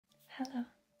Hello,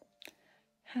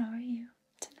 how are you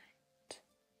tonight?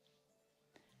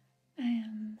 I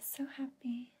am so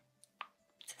happy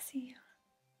to see you.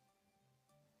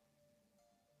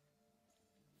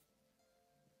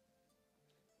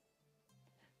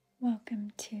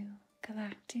 Welcome to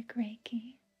Galactic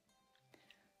Reiki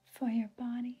for your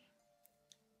body,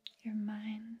 your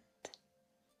mind,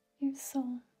 your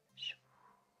soul.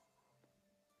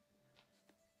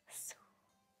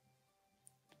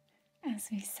 As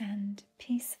we send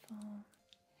peaceful,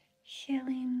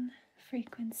 healing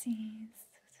frequencies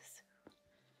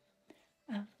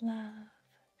of love,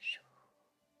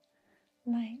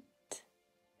 light,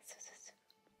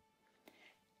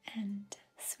 and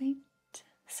sweet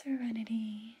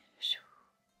serenity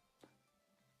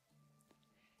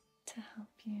to help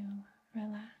you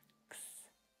relax,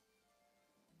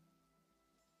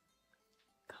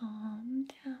 calm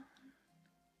down,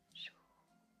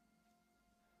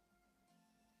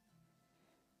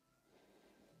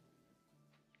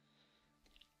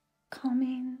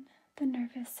 calming the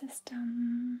nervous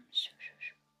system,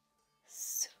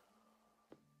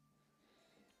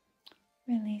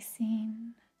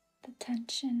 releasing the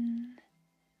tension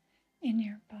in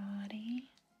your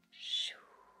body,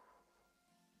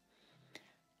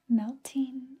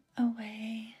 melting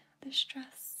away the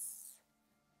stress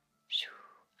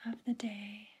of the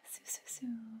day,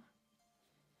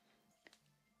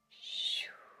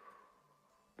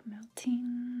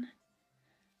 melting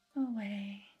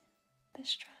away the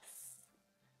stress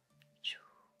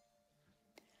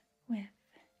with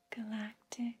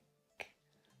Galactic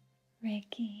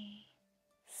Reiki.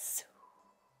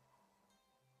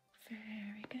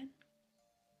 Very good.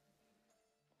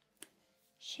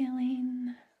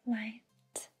 Healing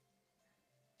light.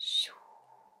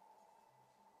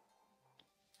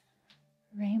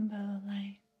 Rainbow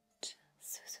light.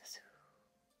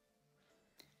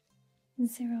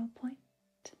 0 point.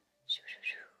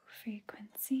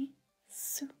 Frequency.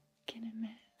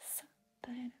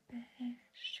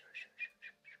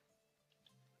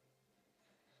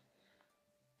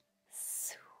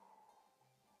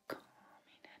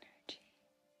 Calming energy.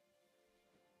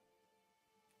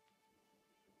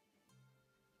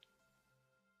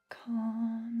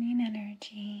 Calming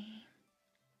energy.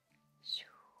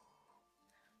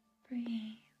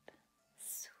 Breathe.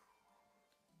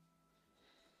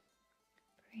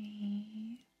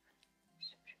 Breathe.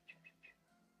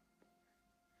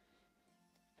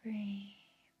 Breathe.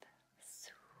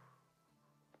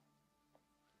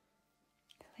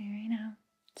 Clearing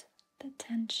out the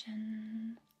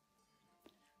tension,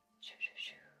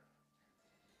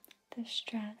 the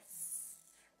stress,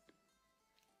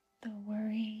 the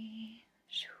worry,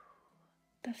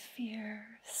 the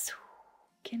fear,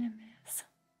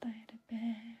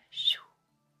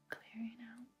 clearing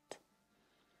out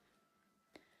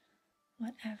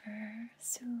whatever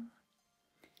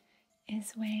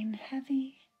is weighing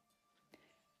heavy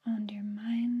on your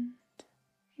mind,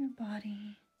 your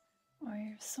body, or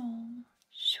your soul.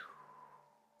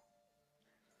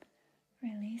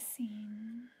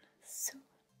 Releasing,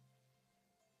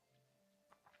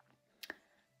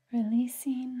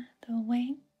 releasing the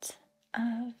weight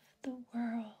of the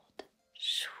world.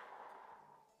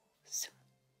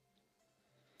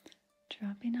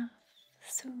 Dropping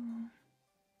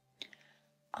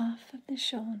off of the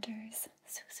shoulders.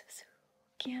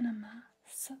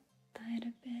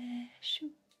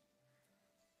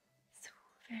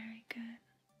 Very good.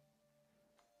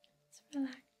 Let's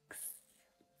relax.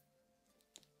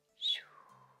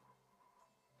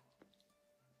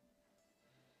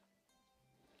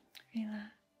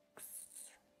 Relax.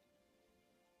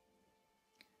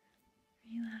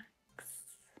 Relax.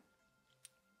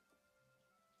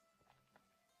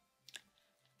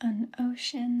 An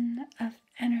ocean of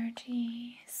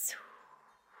energy.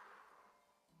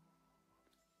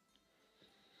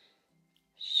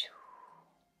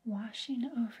 Washing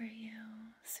over you.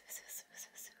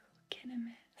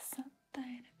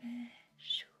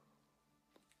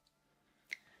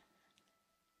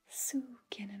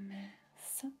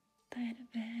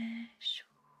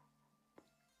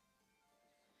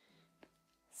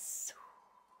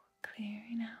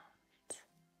 Clearing out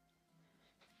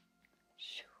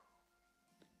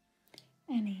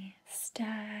any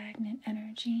stagnant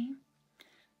energy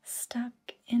stuck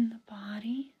in the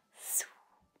body.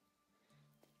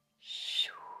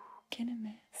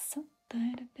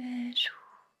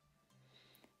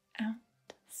 Out,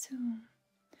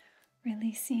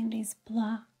 releasing these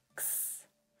blocks,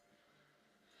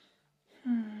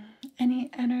 any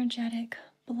energetic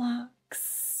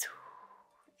blocks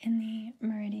in the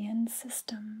meridian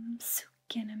system.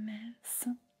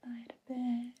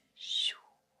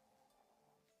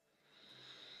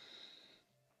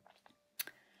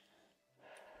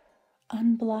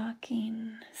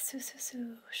 unblocking, su su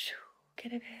su, shu,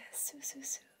 kirebe, su su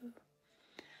su,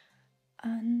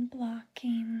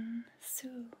 unblocking,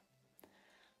 su,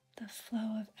 the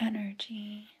flow of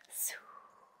energy, su,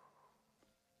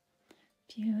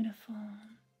 beautiful,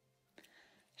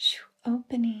 shu,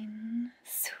 opening,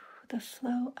 su, the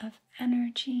flow of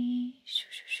energy, shu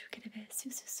shu shu, kirebe, su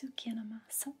su su, kianama,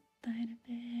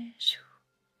 sattairebe, shu,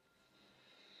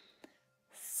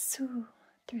 su,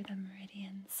 through the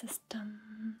meridian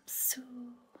system, su,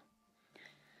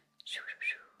 shu shu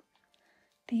shu.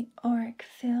 The auric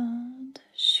field,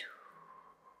 shoo,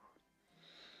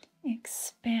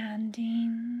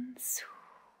 expanding, shoo,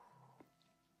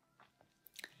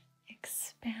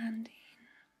 expanding,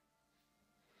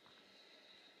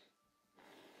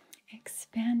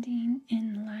 expanding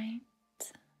in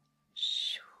light,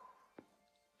 shoo.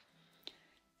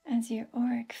 As your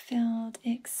auric field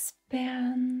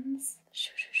expands,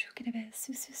 shoo, shoo, shoo, kirebe,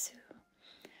 su, su, su,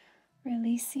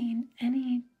 releasing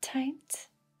any tight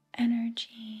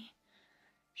energy,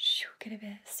 shoo,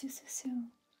 kirebe, su, su, su,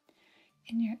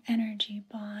 in your energy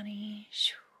body,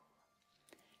 shoo,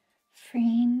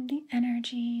 freeing the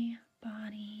energy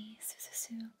body, su, su,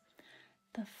 su,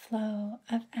 the flow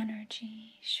of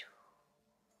energy, shoo,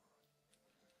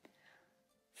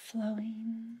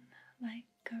 flowing like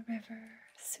a river,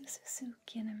 su, su, su,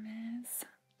 kineme,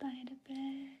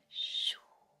 sattairebe, shoo.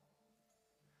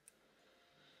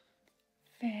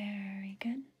 Very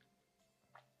good.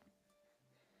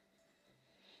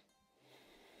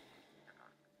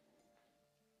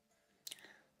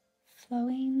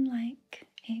 Flowing like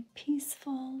a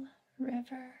peaceful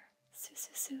river, su su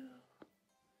su,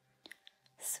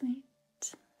 sweet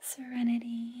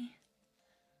serenity,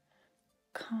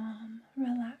 calm,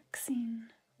 relaxing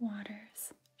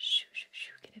waters, shu shu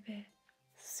shu, kirebe,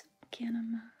 su,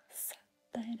 kianama,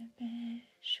 sattairebe,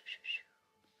 shu shu shu.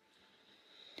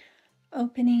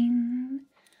 Opening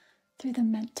through the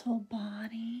mental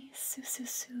body, su su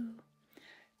su,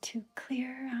 to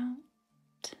clear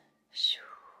out, shoo,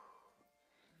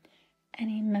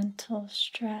 any mental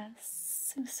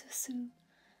stress, su su su,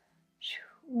 shoo,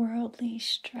 worldly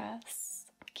stress,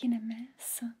 kineme,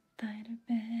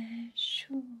 sattairebe,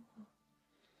 shoo,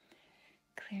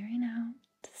 clearing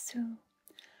out, su,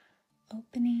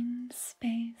 opening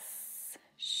space,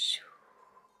 shoo,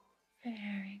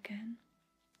 very good,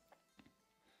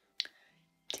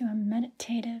 to a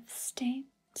meditative state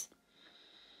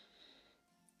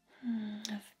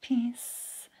of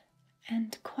peace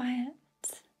and quiet,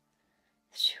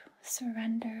 shoo,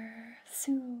 surrender,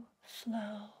 su,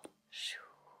 flow, shoo,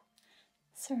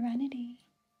 serenity,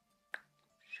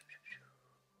 shoo, shoo, shoo,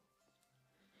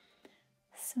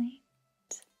 sweet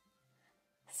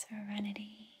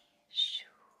serenity, shoo,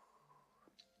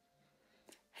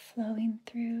 flowing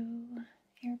through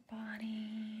your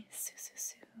body, su, su,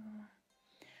 su,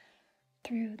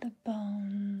 through the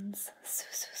bones, su,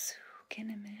 su, su,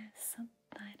 kineme,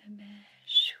 sattairebe,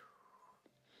 shoo,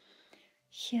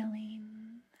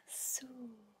 healing, su,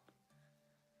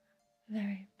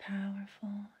 very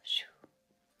powerful, shoo,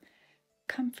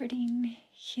 comforting,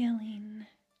 healing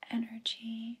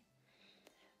energy,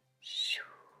 shoo,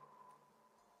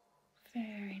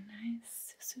 very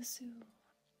nice, su, su,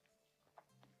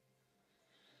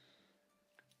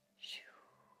 shoo.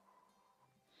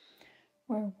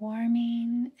 We're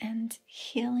warming and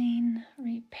healing,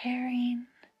 repairing,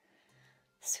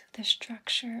 so the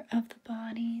structure of the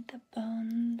body, the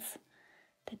bones,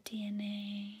 the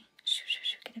DNA, shoo, shoo,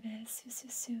 shoo, kirebe, su, su,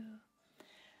 su,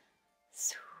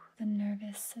 su, the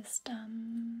nervous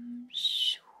system,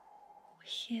 shoo,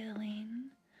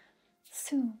 healing,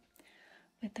 su,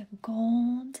 with the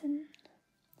golden,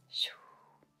 shoo,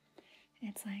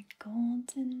 it's like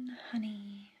golden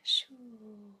honey,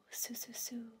 shoo, su, su,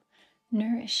 su,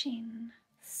 nourishing,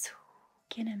 su,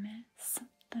 kineme,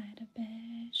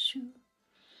 sattairebe, shoo,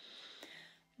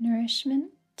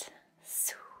 nourishment,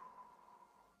 su,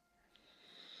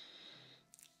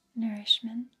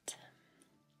 nourishment,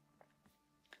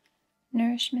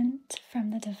 nourishment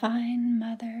from the Divine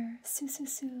Mother, su, su,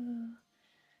 su,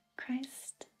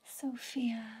 Christ,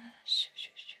 Sophia, shu,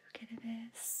 shu, shu, kirebe,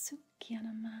 su,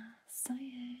 kianama,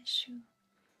 saye, shu.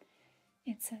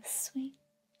 It's a sweet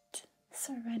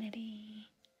serenity,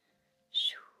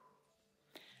 shu,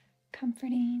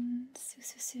 comforting, su,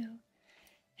 su, su,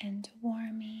 and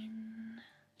warming,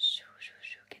 shu, shu,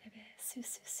 shu, kirebe, su,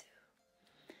 su, su,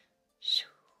 shu,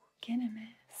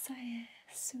 kineme, saye,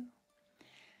 su.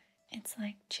 It's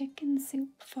like chicken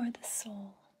soup for the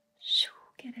soul, shu,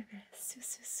 kirebe, su,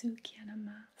 su, su,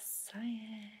 kianama,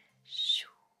 saye, shu,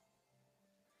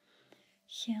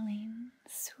 healing,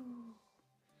 su,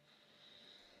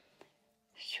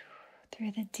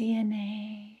 through the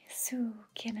DNA, su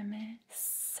kiname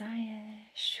saye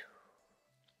shu.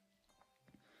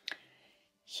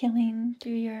 Healing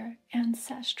through your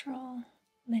ancestral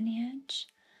lineage,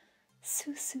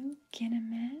 su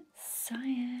kiname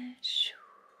saye shu.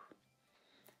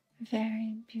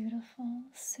 Very beautiful,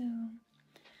 su.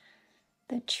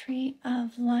 The tree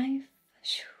of life,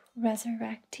 shu,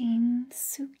 resurrecting,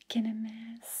 su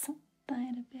kiname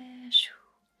saye shu.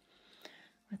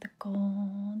 With the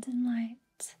golden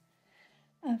light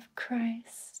of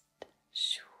Christ,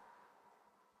 shoo,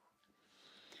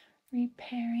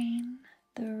 repairing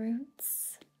the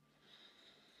roots,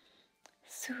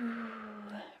 su,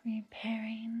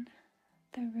 repairing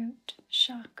the root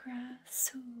chakra,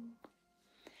 su,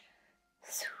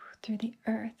 su, through the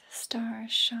earth star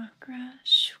chakra,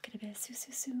 shoo, su,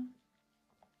 su, su,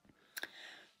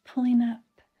 pulling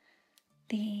up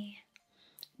the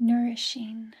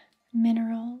nourishing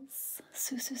minerals,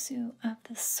 su, su, su, of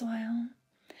the soil,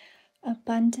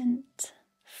 abundant,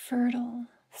 fertile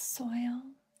soil,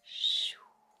 shu,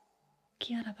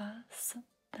 kiaraba,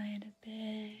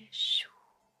 satayarabe, shu.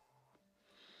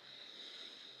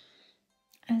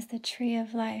 As the tree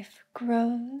of life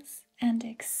grows and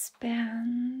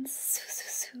expands, su, su,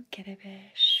 su,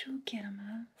 kirebe, shu,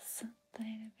 kirama,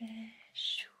 satayarabe,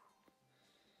 shu.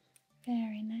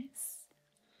 Very nice.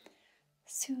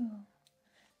 Su,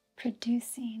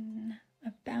 producing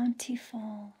a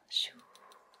bountiful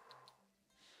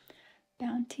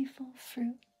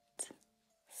fruit.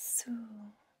 Su,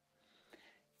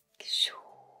 shu,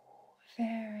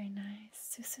 very nice.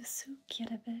 Su, su, su,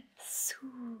 kirebe,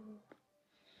 su.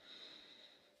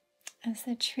 As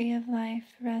the tree of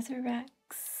life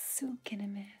resurrects, su,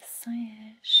 kirebe,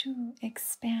 saye, shu,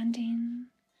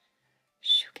 expanding,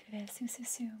 shu, kirebe, su, su,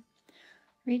 su.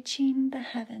 Reaching the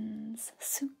heavens,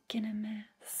 su kiname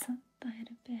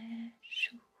satayarabe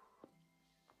shu.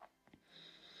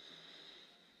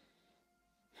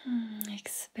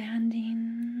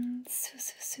 Expanding, su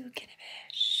su su kiname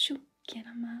shu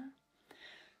kinama.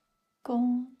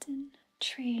 Golden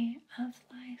tree of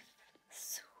life,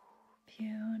 su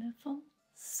beautiful,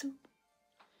 su.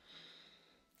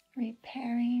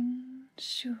 Repairing,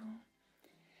 shu.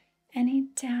 Any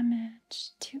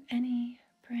damage to any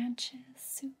branches,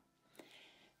 su.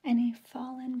 Any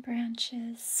fallen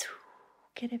branches, su,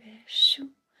 kirebe,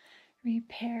 shu.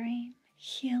 Repairing,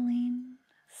 healing,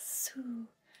 su.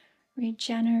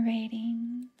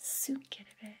 Regenerating, su,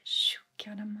 kirebe, shu,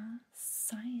 kyarama,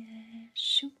 saye,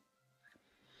 shu.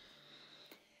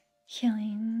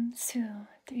 Healing, su,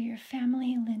 through your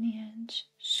family lineage,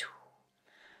 shu.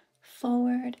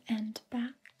 Forward and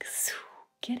back, su,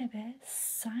 kirebe,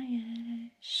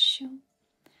 saye, shu.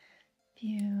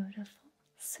 Beautiful,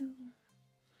 su.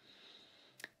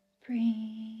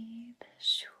 Breathe,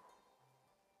 shu.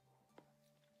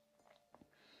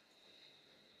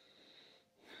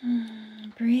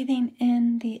 Breathing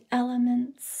in the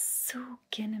elements, su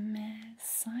kineme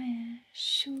saye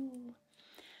shu,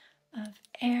 of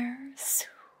air, su.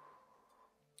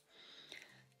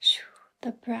 Shu,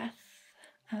 the breath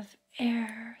of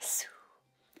air, su.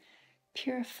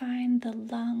 Purifying the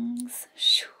lungs,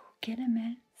 shu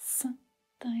kineme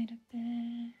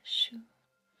satayarabe shu.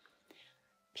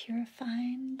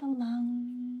 Purifying the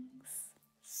lungs,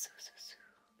 su su su.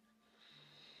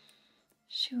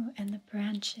 Shu, and the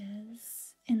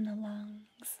branches in the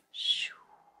lungs, shu,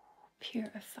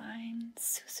 purifying,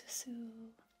 su su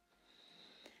su.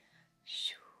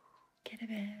 Shu,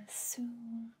 kirebe,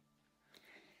 su.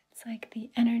 It's like the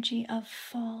energy of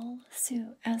fall,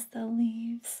 su, as the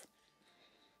leaves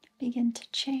begin to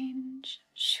change,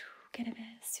 shu,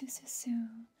 kirebe, su su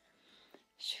su.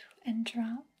 Shu, and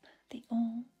drop the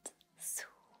old, su,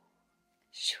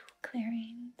 shu,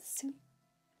 clearing, su.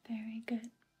 Very good.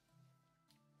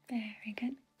 Very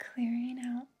good. Clearing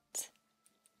out,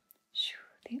 shoo,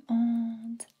 the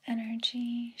old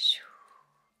energy, shoo,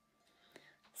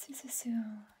 su su su,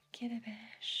 kirebe,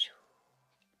 shoo.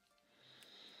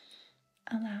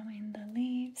 Allowing the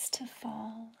leaves to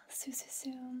fall, su su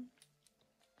su,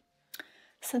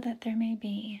 so that there may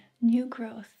be new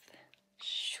growth,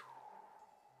 shoo.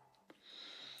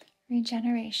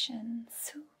 Regeneration,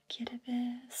 su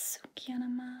kirebe, su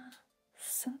kyanama,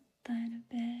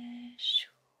 satayarabe, shoo.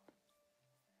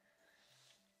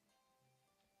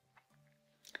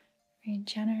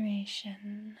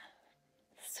 Regeneration,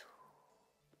 su.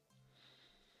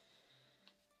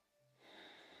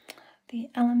 The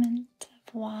element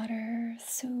of water,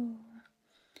 su.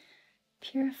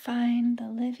 Purifying the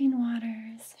living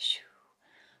waters, shu,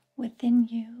 within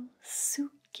you,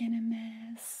 su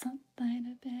kineme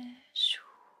satayarabe, shu.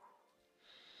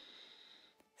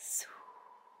 Su.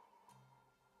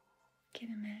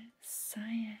 kireme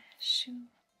saya shu.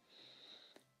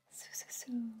 Su su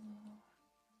su.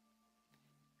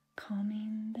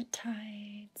 Calming the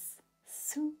tides.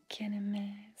 Su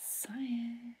kireme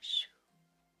saya shu.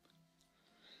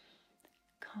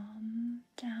 Calm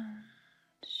down.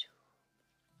 Shu.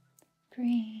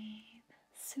 Breathe.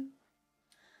 Su.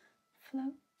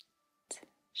 Float.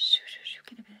 Shu shu shu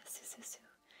kireme su su su.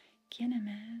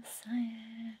 Kireme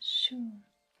saya shu.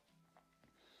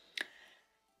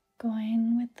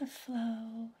 Going with the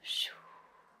flow. Shoo.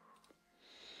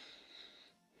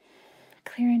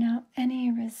 Clearing out any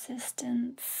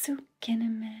resistance.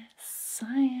 Sukiname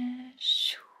saya.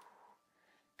 Shoo.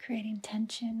 Creating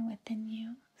tension within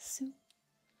you. Su.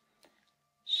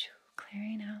 Shoo.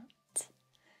 Clearing out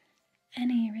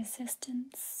any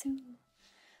resistance. Su.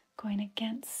 Going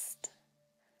against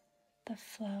the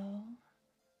flow.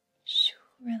 Shoo.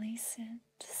 Release it.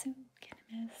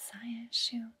 Sukiname saya.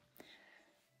 Shoo.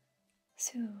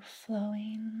 Su,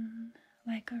 flowing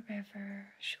like a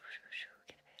river. Shoo, shoo,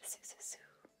 shoo. Su, su, su.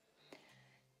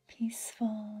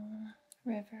 Peaceful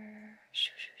river.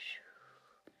 Shoo, shoo,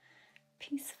 shoo.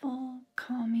 Peaceful,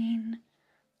 calming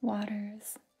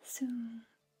waters. Su.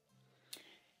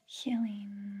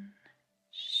 Healing.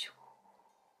 Shoo.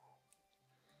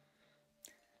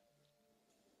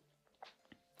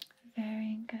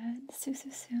 Very good. Su,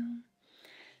 su, su.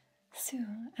 So,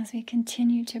 as we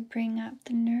continue to bring up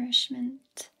the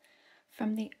nourishment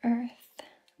from the earth,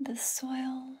 the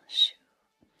soil,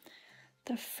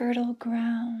 the fertile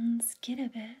grounds,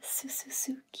 girebe, su,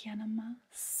 kyanama,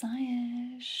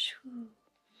 saye, shu.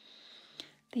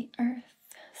 The earth,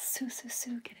 su,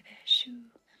 girebe,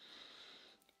 shu.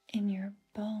 In your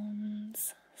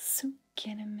bones, su,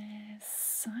 kyaname,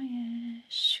 saye,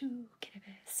 shu,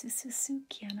 girebe, su,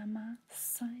 kyanama,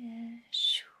 saye,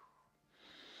 shu.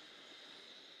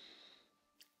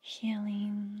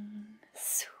 Healing,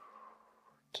 su,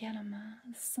 gyarama,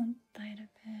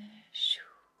 santairabe, shu,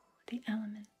 the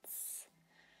elements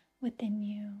within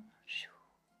you, shu,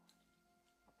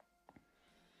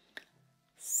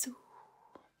 su,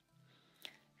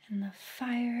 and the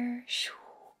fire, shu,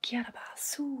 gyaraba,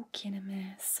 su,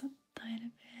 kineme,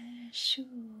 santairabe, shu,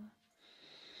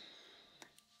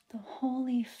 the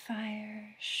holy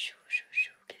fire, shu,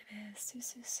 gyarebe,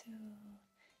 su.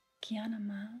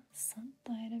 Gyanama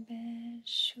Santairabe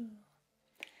Shu.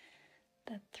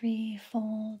 The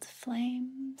threefold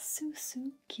flame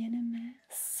Susu Gyaname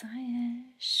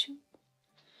Saye Shu.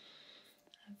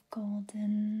 Of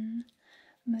golden,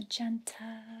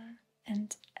 magenta,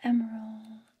 and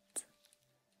emerald.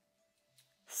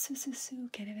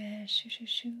 Susu Gerebe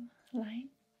Shu.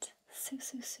 Light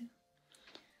Susu.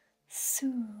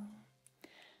 Su.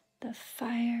 The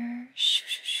fire, shu,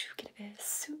 kirebe,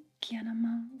 su,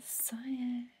 gyanama,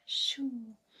 saye,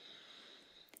 shu.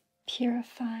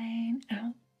 Purifying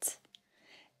out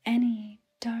any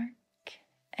dark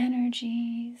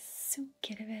energies, su,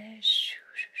 kirebe, shu.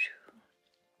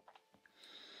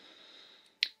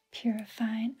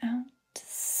 Purifying out,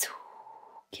 su,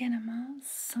 gyanama,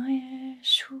 saye,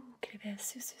 shu, kirebe,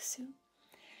 su.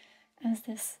 As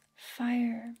this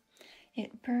fire,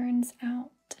 it burns out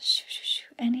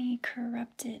any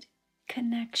corrupted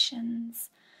connections.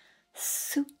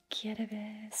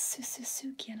 Sukyerebe,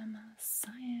 sukyerama,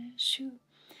 saya, shu,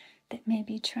 that may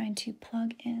be trying to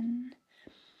plug in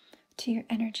to your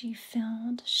energy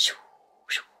field. Shu,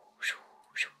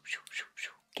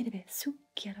 gerebe,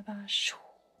 sukyeraba, shu.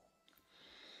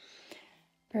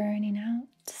 Burning out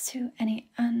to any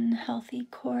unhealthy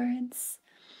cords,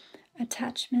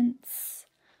 attachments,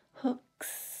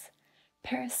 hooks,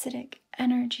 parasitic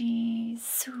energies,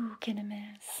 su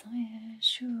kineme saye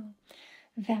shu,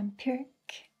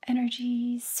 vampiric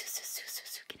energies,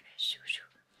 su kineme shu.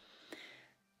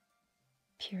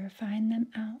 Purifying them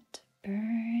out,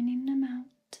 burning them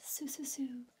out, su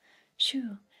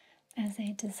shu, as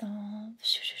they dissolve,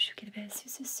 shu kineme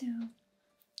su,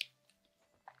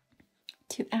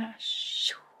 to ash,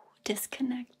 shu,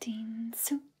 disconnecting,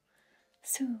 su.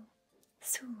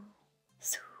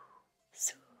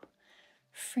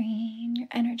 Freeing your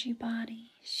energy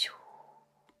body.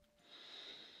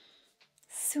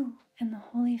 Su, and the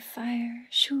holy fire.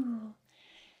 Shu,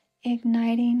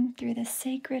 igniting through the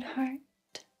sacred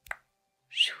heart.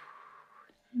 Shu,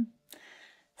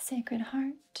 sacred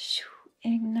heart. Shu,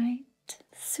 ignite.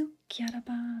 Su,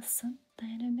 kyaraba,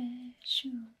 santairabe.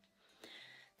 Shu.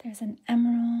 There's an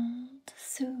emerald.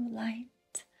 Su,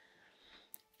 light.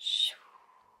 Shu,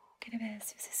 kirabe,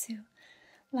 su.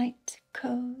 Light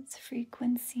codes,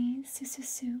 frequencies,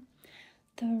 su.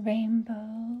 The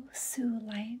rainbow, su,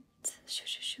 light,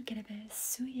 shu, gerebe,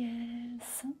 suye,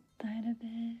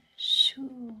 santairabe,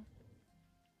 shu.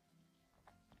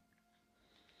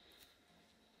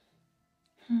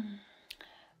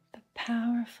 The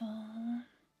powerful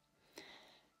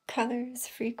colors,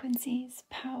 frequencies,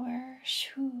 power,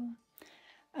 shu,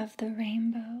 of the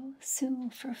rainbow, su,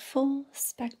 for full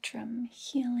spectrum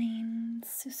healing,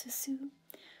 su, su, su,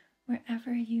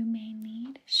 wherever you may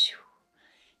need, shu,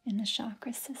 in the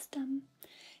chakra system,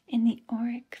 in the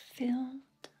auric field,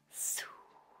 su,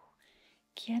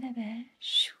 kierebe,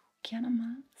 shu,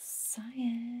 kyanama,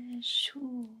 saye,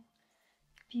 shu,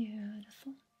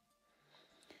 beautiful.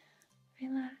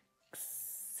 Relax,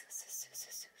 su, su, su, su,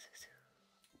 su, su, su.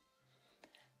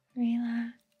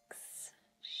 Relax,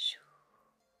 shu.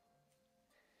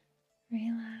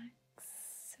 Relax,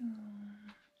 su.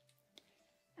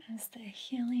 As the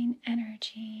healing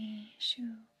energy,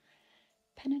 shu,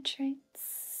 penetrates,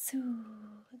 su,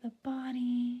 the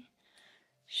body,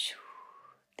 shu,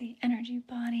 the energy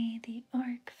body, the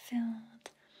auric field,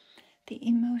 the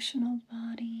emotional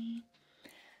body,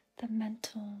 the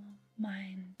mental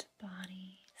mind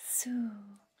body, su.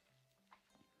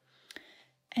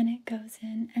 And it goes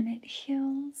in and it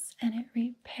heals and it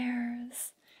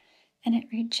repairs and it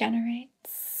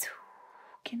regenerates, su,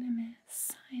 kineme,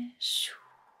 saya, shu,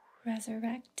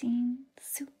 resurrecting,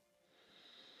 su.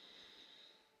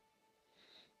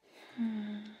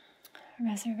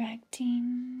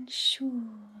 Resurrecting, shu,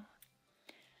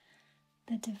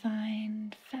 the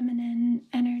divine feminine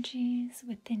energies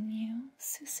within you,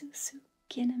 su, su, su,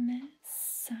 kineme,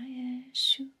 saya,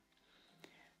 shu,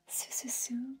 su, su,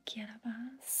 su, kiraba,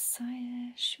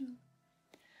 saya, shu,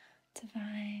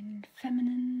 divine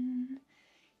feminine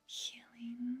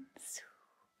healing, su,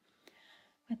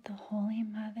 with the Holy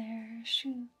Mother,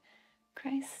 shu,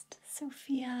 Christ,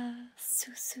 Sophia,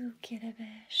 su, su,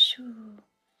 kirebe, shu,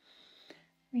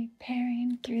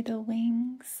 repairing through the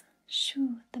wings,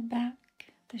 shu, the back,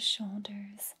 the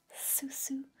shoulders, su,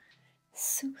 su,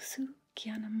 su, su,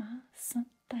 kyanama,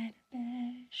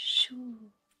 santairebe,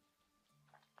 shu.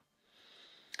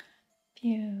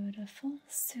 Beautiful,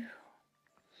 su.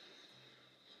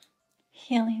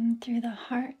 Healing through the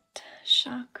heart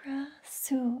chakra,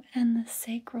 su, and the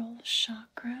sacral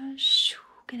chakra, shu,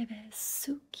 gerebe,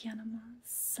 su, kyanama,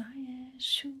 saye,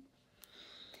 shu.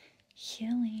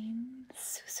 Healing,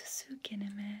 su, su, su,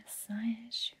 gerebe, saye,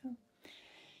 shu.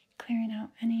 Clearing out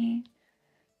any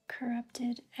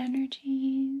corrupted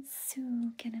energies,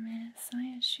 su, gerebe,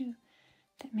 saye, shu,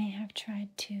 that may have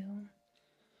tried to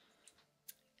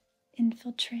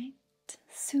infiltrate,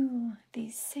 su,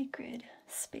 these sacred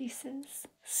spaces,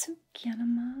 su,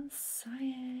 kyanama,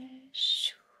 saye,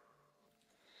 shu,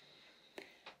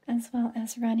 as well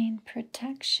as running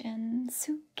protection,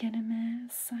 su, kyanama,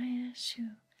 saye, shu,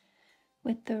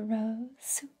 with the rose,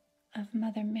 su, of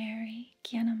Mother Mary,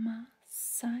 kyanama,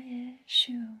 saye,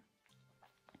 shu.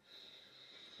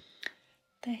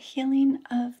 The healing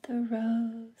of the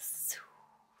rose, su,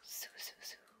 su, su,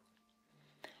 su.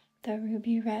 The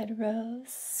ruby red rose,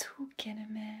 su,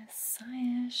 kineme,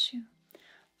 saya, shu,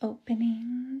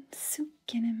 opening, su,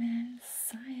 kineme,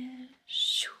 saya,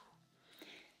 shu,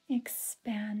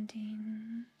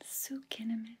 expanding, su,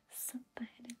 kineme,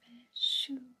 santairebe,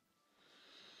 shu,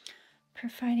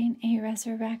 providing a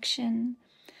resurrection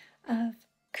of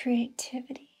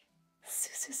creativity, su,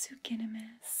 su, su,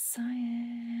 kineme,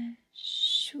 saya,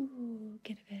 shu,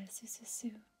 kineme, su, su,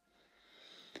 su.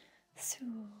 So,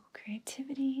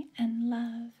 creativity and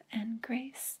love and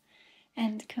grace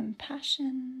and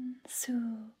compassion,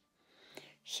 so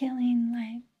healing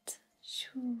light,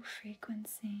 shu,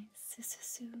 frequency, su, su,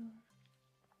 su,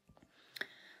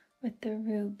 with the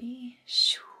ruby,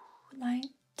 shu, light,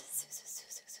 su, su, su,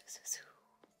 su, su, su, su.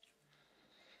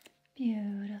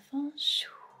 Beautiful, shu,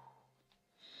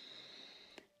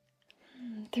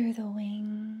 through the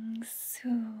wings,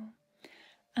 su,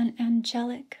 an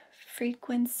angelic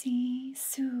frequency,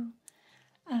 su,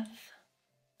 of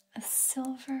a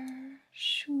silver,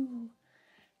 shu,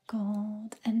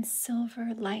 gold and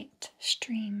silver light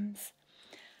streams,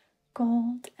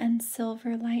 gold and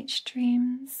silver light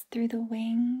streams through the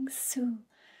wings, su,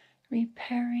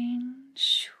 repairing,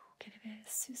 shu, kerebe,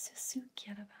 su, su, su,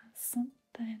 kyaraba,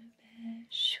 santairebe,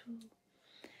 shu,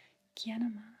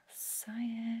 kyanama,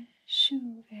 saye,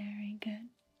 shu, very good.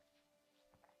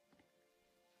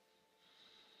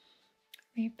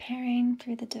 Repairing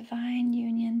through the divine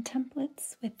union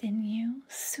templates within you,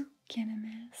 su,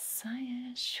 kyaname,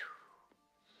 saya, shu.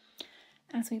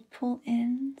 As we pull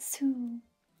in, su,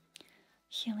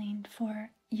 healing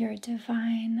for your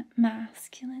divine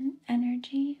masculine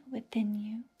energy within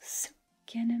you, su,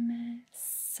 kyaname,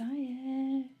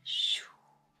 saya, shu.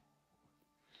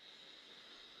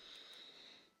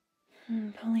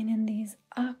 Pulling in these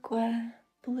aqua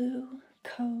blue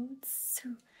codes,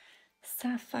 su,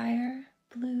 sapphire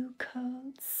blue,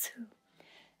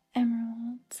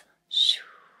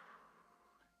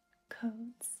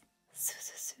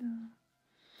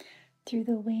 through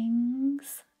the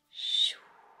wings. Shoo,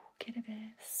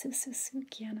 kirabe, su su su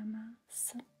kyanama,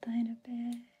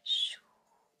 satairabe, shoo.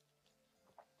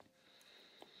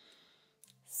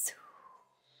 Su.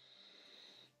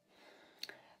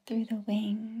 Through the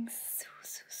wings. Su,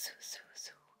 su, su, su,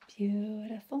 su.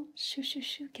 Beautiful. Shoo, shoo,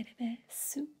 shoo, kirabe,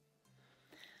 su.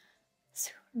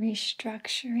 Su.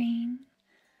 Restructuring.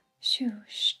 Shoo,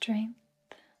 strength.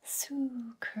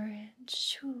 Su, courage.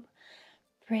 Shoo,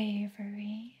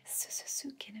 bravery. Su, su,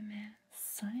 su, kirabe,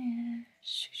 science.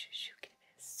 Shoo, shoo, shoo,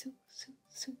 kirabe, su, su,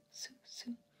 su, su,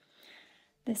 su.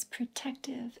 This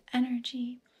protective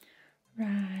energy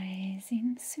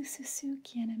rising. Su, su, su,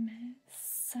 kirabe,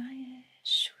 science.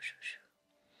 Shoo, shoo, shoo.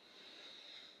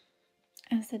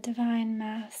 As the divine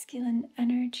masculine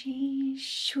energy,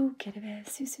 shoo, kirabe,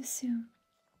 su, su, su,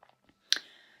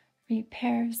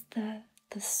 repairs the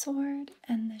sword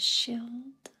and the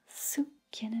shield. Su,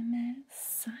 kirabe,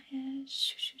 saya,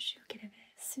 shoo, shoo, shoo, kirabe,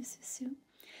 su, su, su.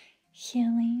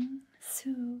 Healing,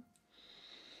 su.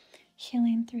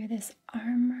 Healing through this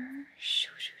armor.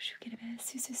 Shoo, shoo, shoo, kirabe,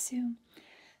 su, su, su.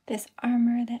 This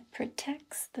armor that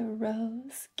protects the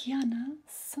rose. Gyana,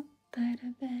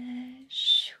 satarabe,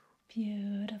 shoo.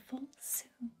 Beautiful, su.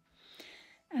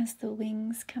 As the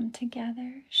wings come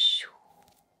together, shoo.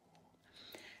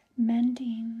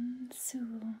 Mending,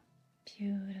 su.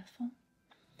 Beautiful.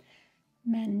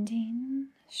 Mending,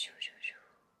 shoo, shoo, shoo.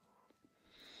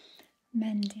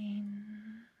 Mending,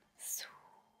 su.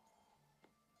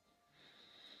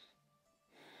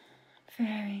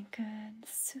 Very good,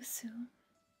 su, su.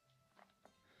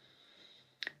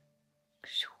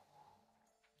 Shoo.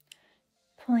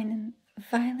 Pulling in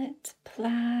violet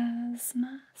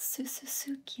plasma, su, su,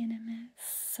 su, kyaname,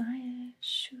 saya,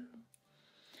 shu.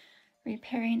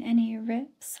 Repairing any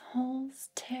rips, holes,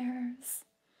 tears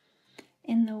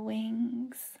in the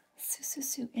wings, su, su,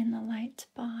 su, in the light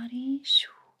body, shu,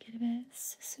 kirabe,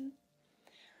 su, su.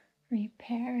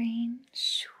 Repairing,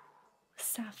 shu,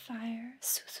 sapphire,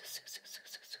 su, su, su, su, su,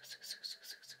 su, su, su, su, su,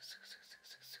 su, su, su,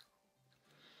 su, su.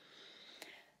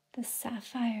 The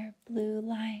sapphire blue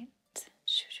light,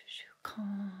 shoo, shoo, shoo,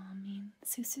 calming,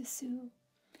 su, su, su,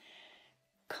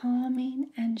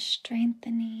 calming and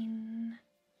strengthening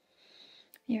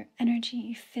your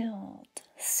energy filled,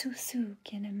 su, su,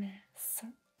 kineme,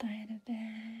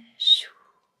 satairabe, shoo.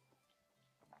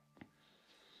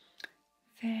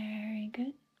 Very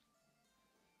good.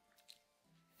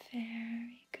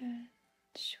 Very good.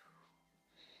 Shoo.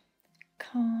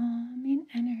 Calming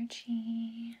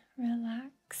energy,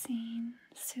 relaxing,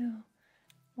 su,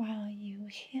 while you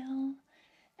heal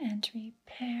and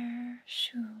repair,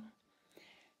 shu,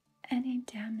 any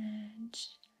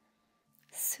damage,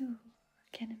 su,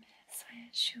 keneme, saya,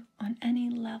 shu, on any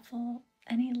level,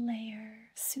 any layer,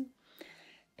 su,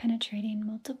 penetrating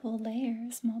multiple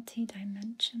layers,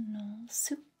 multi-dimensional,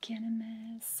 su,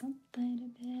 keneme,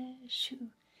 santairabe, shu,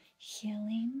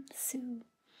 healing, su,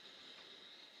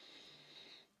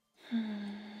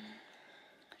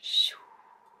 shu.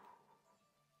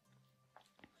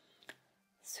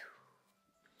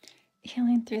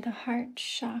 Healing through the heart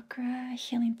chakra,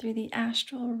 healing through the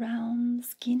astral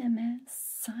realms, giname,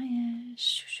 saya,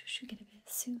 shu, shu, shu, girabe,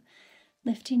 su,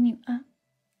 lifting you up,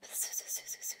 su, su, su,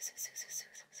 su, su, su, su, su, su,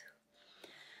 su, su,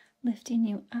 lifting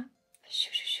you up,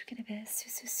 shu, shu, shu, girabe, su,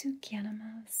 su, su,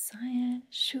 gyanama, saya,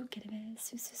 shu, girabe,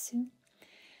 su, su, su,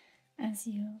 as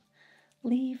you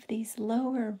leave these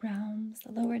lower realms,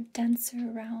 the lower, denser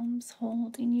realms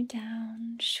holding you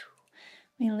down, shu,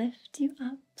 we lift you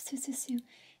up, su, su, su,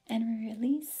 and we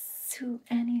release to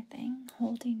anything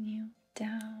holding you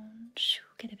down. Shoo,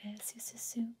 kirabe, su, su,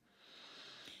 su.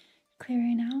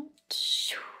 Clearing out.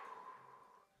 Shoo.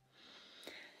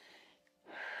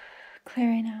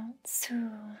 Clearing out.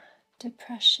 Su.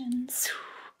 Depression. Su.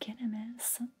 Kirabe,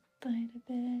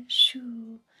 satairabe.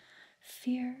 Shoo.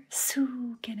 Fear.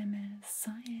 Su. Kirabe,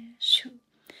 sae. Shoo.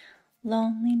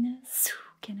 Loneliness. Su.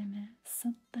 Kirabe,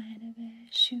 satairabe.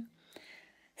 Shoo.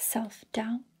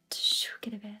 Self-doubt. Shoo,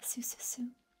 kirabe, su, su, su,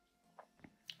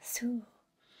 su.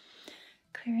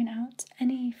 Clearing out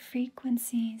any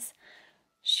frequencies,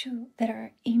 shoo, that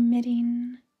are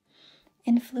emitting,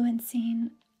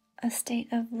 influencing a state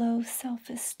of low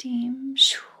self-esteem.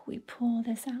 Shoo, we pull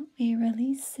this out, we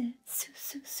release it. Su,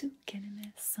 su, su,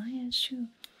 kirabe, saya, shoo.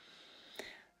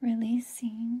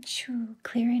 Releasing, shoo,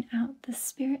 clearing out the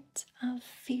spirit of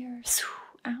fear. Shoo,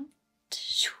 out,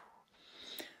 shoo.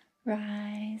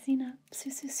 Rising up,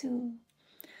 su, su, su,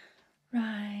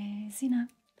 rising up,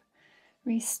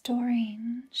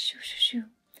 restoring, shu, shu, shu,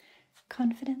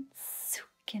 confidence, su,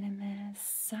 kineme,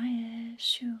 saya,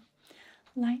 shu,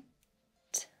 light,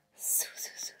 su, su,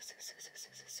 su, su, su, su, su,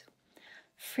 su, su,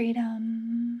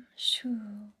 freedom, shu,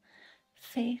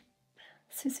 faith,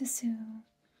 su su su,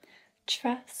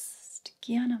 trust,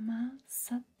 gyanama,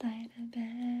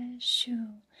 sattairebe,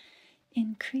 shu,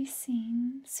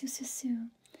 increasing, su su su,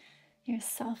 your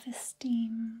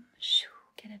self-esteem, shu,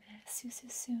 gerebe, su su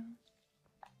su,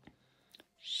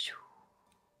 shu.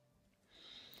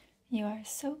 You are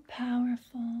so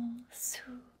powerful,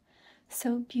 su,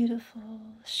 so beautiful,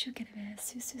 shu, gerebe,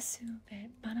 su su su, be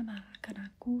banama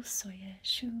kanaku soye,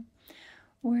 shu,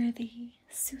 worthy,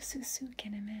 su su su,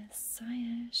 gerebe,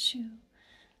 saya, shu,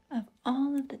 of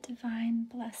all of the divine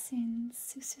blessings,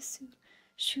 su su su,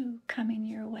 shu, coming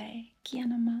your way,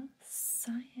 gyanama,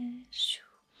 saya, shu,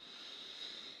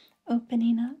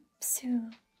 opening up, su,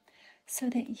 so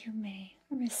that you may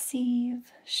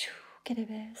receive, shu,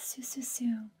 gerebe, su su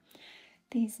su,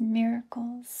 these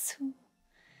miracles, su,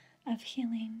 of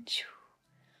healing, shu,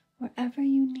 wherever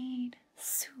you need,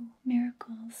 su,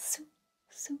 miracles, su,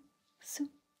 su, su,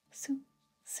 su,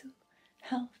 su,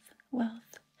 health,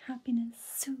 wealth, happiness,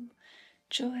 su,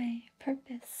 joy,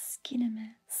 purpose,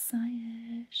 kineme,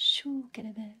 saya, shu,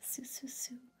 gerebe, su, su,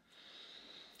 su,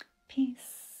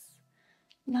 peace,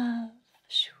 love,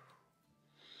 shu,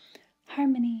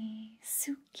 harmony,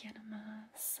 su, kinema,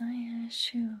 saya,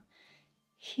 shu,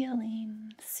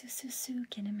 healing, su, su, su,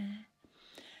 kineme,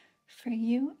 for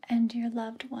you and your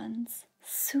loved ones,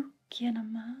 su,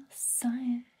 kinema,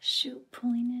 saya, shu,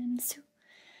 pulling in, su,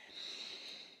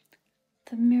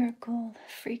 the miracle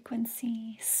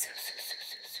frequency, su, su, su,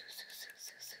 su, su, su, su,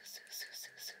 su, su, su,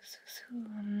 su, su, su,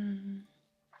 su,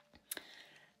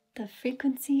 the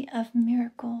frequency of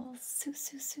miracles, su,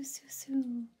 su, su, su,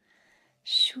 su,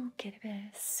 shu,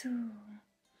 gerebe, su,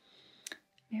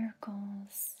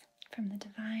 miracles from the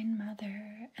Divine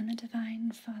Mother and the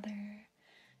Divine Father,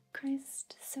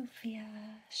 Christ, Sophia,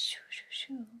 shu, shu,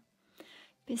 shu,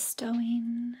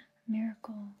 bestowing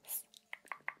miracles,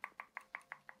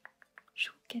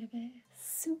 shu, gerebe,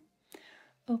 su,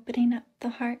 opening up the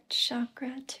heart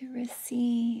chakra to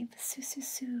receive, su, su,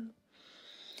 su.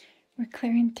 We're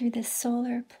clearing through the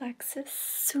solar plexus,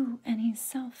 su, any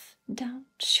self-doubt,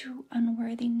 shu,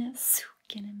 unworthiness, su,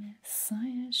 geneme,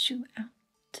 saya, shu,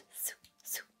 out, su,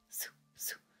 su, su,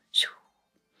 su, shu.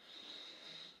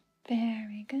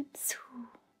 Very good, su.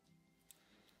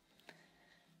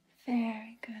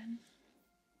 Very good.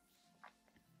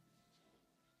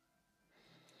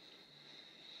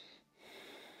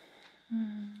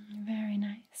 Very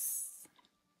nice.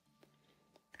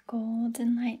 The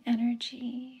golden light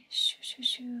energy, shu, shu,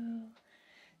 shu.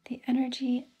 The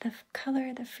energy, the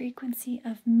color, the frequency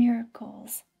of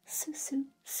miracles, su, su,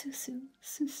 su, su,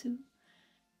 su, su,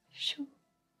 shu.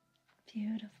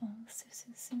 Beautiful, su,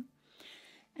 su, su.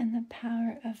 And the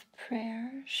power of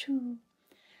prayer, shu,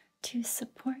 to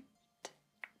support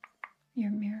your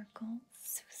miracles,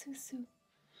 su, su, su.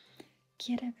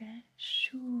 Kirebe,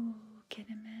 shu,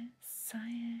 kireme,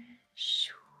 saya,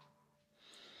 shu.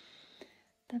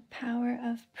 The power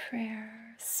of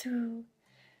prayer, su,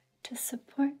 to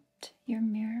support your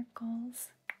miracles,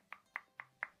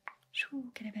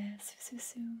 shu, kirebe, su, su,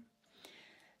 su.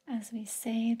 As we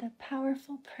say the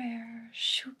powerful prayer,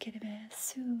 shu, kirebe,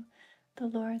 su, the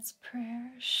Lord's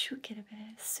Prayer, shu,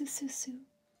 kirebe, su, su, su.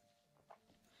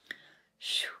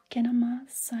 Shu, kinama,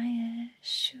 saya,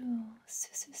 shu, su,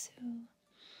 su, su.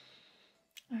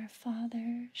 Our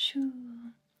Father,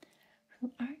 shu,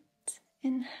 who art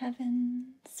in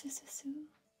heaven, su, su, su.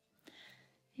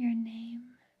 Your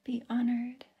name be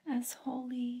honored as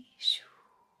holy, shu.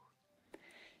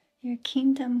 Your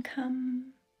kingdom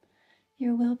come,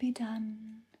 your will be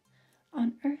done,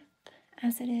 on earth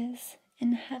as it is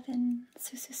in heaven,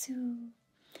 su, su, su.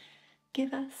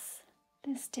 Give us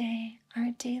this day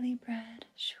our daily bread,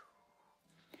 shu.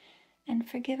 And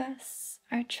forgive us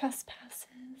our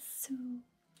trespasses, su,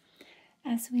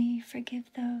 as we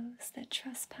forgive those that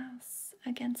trespass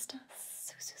against us,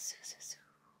 su, su, su, su, su.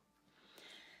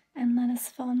 And let us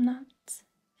fall not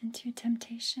into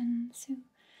temptation, su,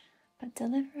 but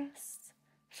deliver us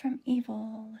from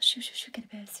evil, shu, shu, shu,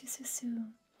 gerebe, su, su, su.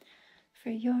 For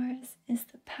yours is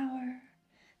the power,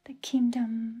 the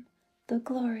kingdom, the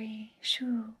glory,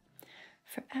 shu,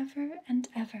 forever and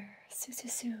ever, su, su,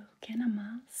 su,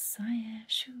 kianama, saya,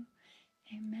 shu,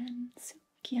 amen, su,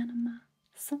 kianama,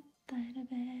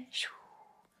 sattairebe, shu.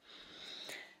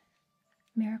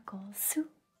 Miracles, su,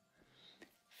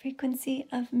 frequency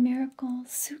of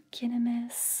miracles, su,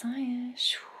 kianame, saya,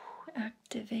 shu,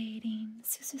 activating,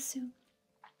 su, su, su.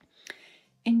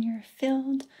 In your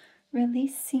field,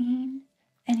 releasing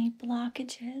any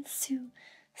blockages, su,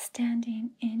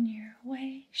 standing in your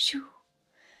way, shu,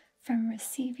 from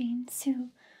receiving, su,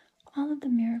 all of the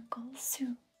miracles,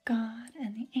 su, God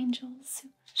and the angels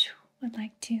would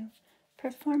like to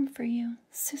perform for you.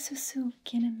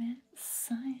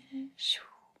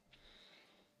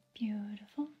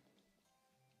 Beautiful.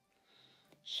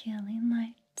 Healing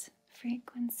light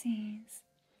frequencies.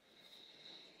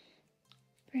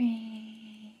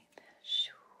 Breathe.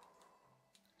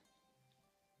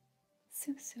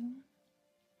 Susu.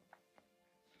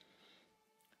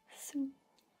 Su.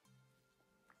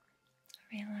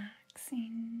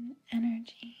 Relaxing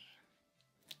energy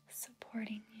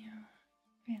supporting you.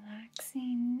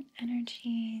 Relaxing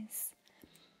energies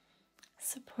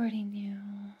supporting you.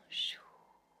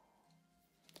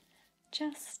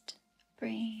 Just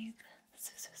breathe.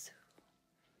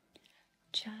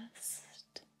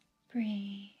 Just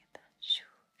breathe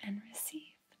and receive.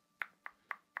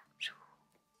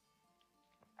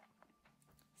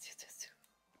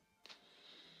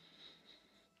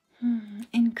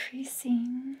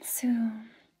 Increasing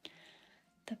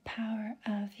the power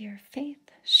of your faith.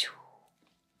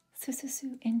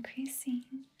 Increasing.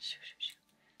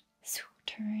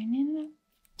 Turning it up.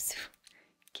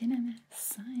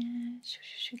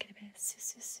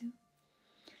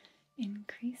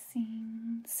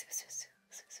 Increasing.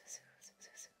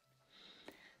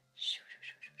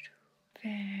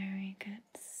 Very good.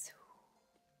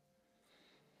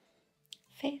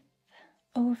 Faith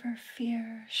over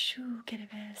fear.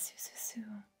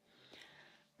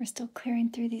 We're still clearing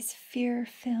through these fear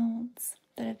fields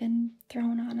that have been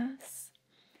thrown on us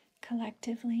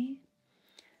collectively.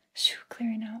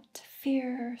 Clearing out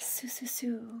fear.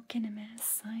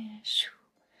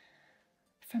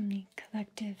 From the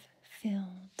collective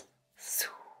field.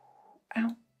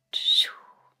 Out.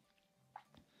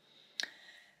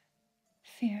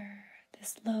 Fear,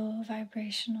 this low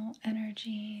vibrational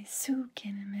energy.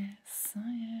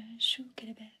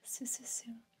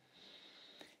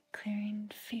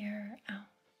 Clearing fear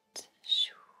out.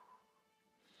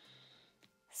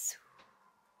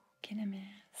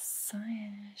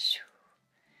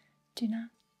 Do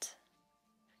not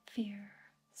fear.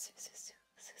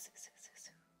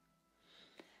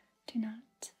 Do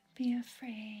not be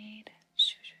afraid.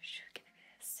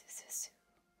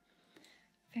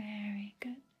 Very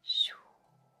good.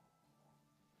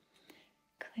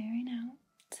 Clearing out.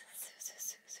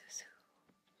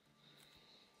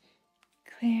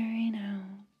 Clearing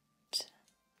out.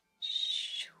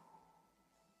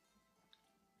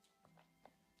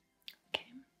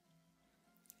 Okay.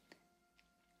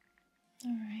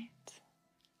 All right.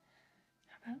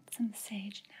 How about some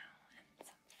sage now and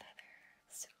some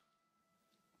feathers?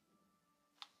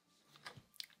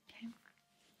 Okay.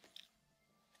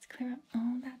 Let's clear up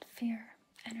all that fear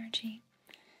energy,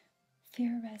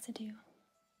 fear residue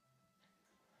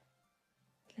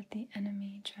that the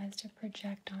enemy tries to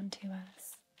project onto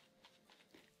us.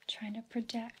 Trying to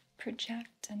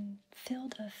project and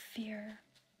filled with fear.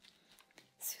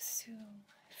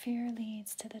 Fear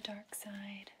leads to the dark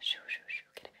side.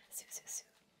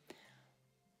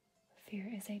 Fear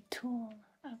is a tool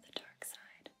of the dark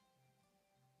side.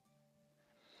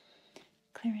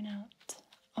 Clearing out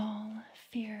all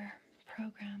fear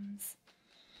programs.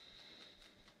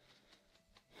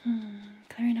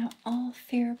 Clearing out all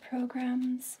fear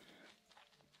programs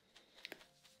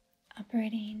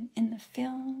operating in the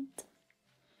field.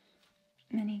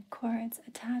 Many cords,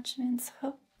 attachments,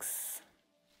 hooks,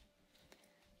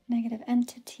 negative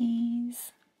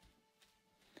entities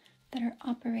that are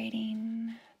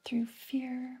operating through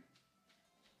fear,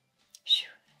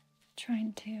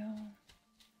 trying to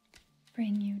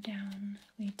bring you down.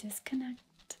 We disconnect.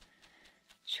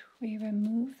 We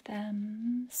remove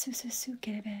them.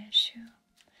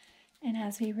 And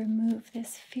as we remove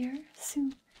this fear,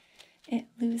 it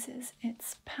loses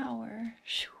its power.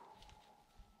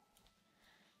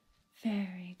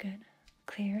 Very good.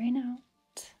 Clearing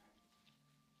out.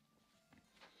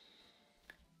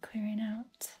 Clearing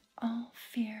out all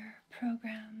fear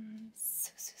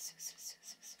programs.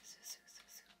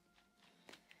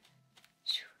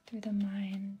 Through the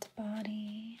mind,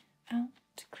 body, out,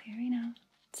 clearing out.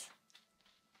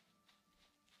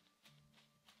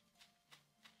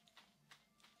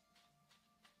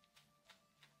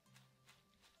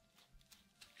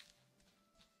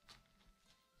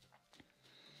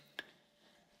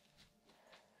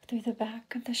 Through the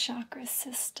back of the chakra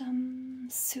system,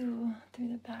 through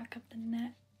the back of the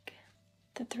neck,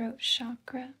 the throat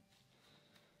chakra,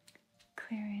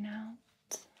 clearing out,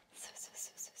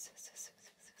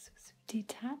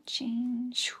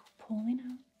 detaching, pulling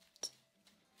out,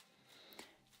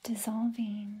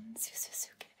 dissolving,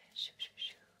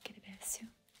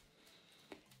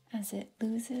 as it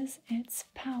loses its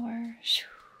power.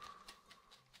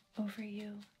 over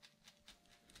you.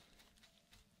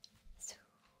 So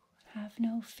have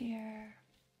no fear.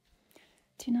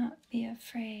 Do not be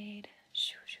afraid.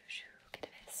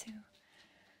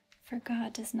 For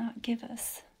God does not give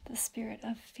us the spirit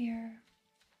of fear.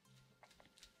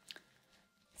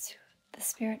 The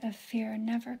spirit of fear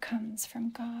never comes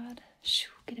from God.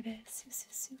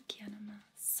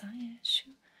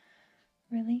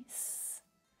 Release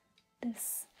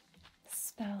this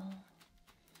spell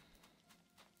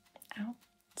out.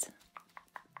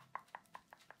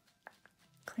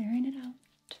 Clearing it out.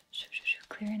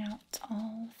 Clearing out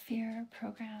all fear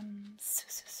programs.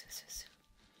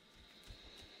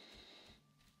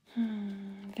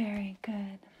 Very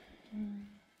good.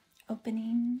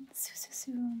 Opening.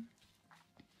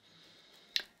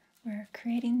 We're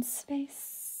creating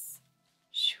space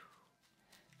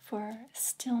for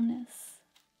stillness,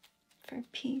 for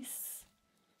peace,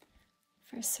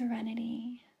 for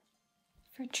serenity,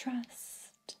 for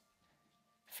trust,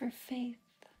 for faith,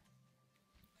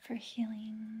 for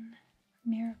healing,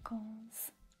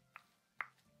 miracles.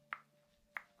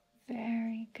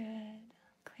 Very good.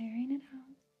 Clearing it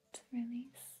out.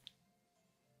 Release.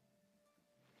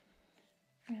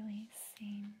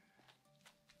 Releasing.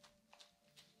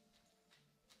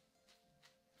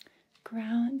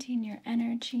 Grounding your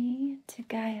energy to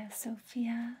Gaia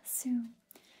Sophia Su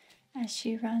as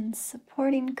she runs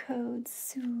supporting codes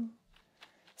Su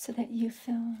so that you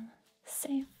feel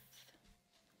safe,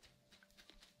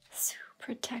 Su,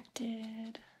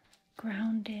 protected,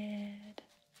 grounded.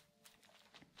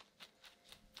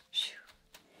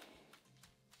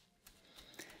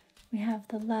 We have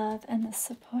the love and the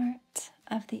support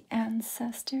of the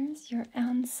ancestors, your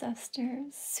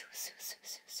ancestors.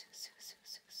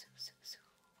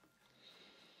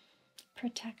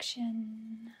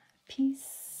 Protection,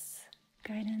 peace,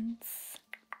 guidance,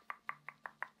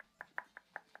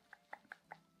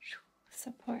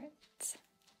 support,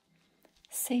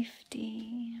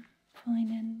 safety, pulling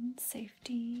in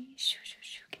safety,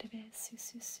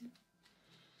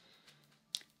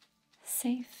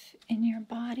 safe in your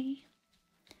body,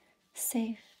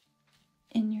 safe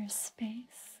in your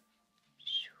space,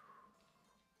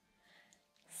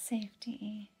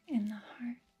 safety in the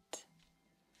heart.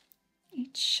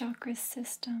 Each chakra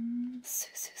system,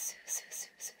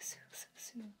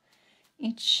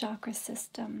 each chakra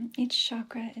system, each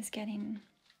chakra is getting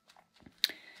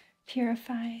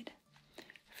purified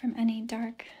from any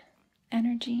dark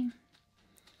energy,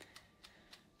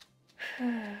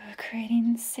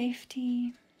 creating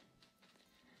safety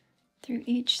through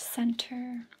each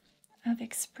center of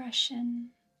expression,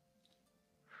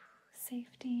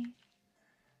 safety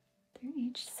through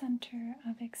each center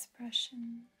of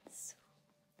expression.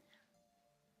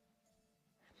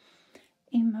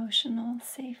 Emotional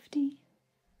safety,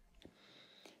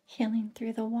 healing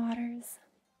through the waters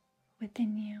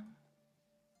within you.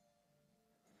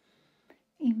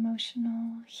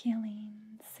 Emotional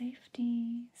healing,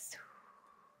 safety,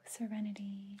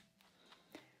 serenity,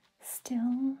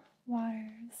 still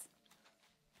waters.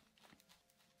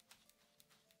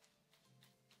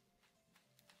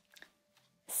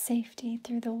 Safety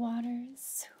through the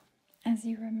waters as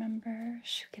you remember.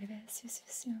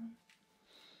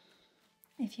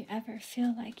 If you ever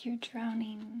feel like you're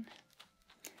drowning,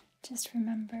 just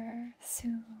remember,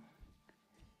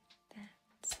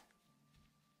 that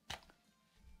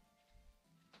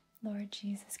Lord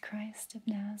Jesus Christ of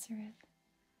Nazareth,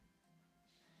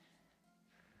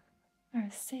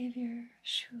 our Savior,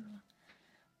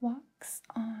 walks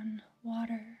on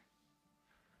water.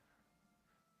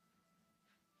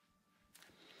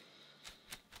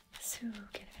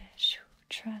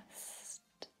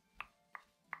 Trust.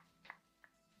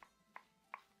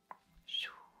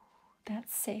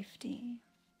 That's safety.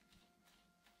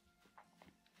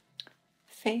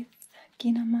 Faith.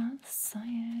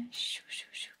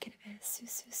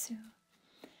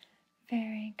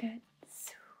 Very good.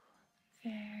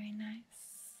 Very nice.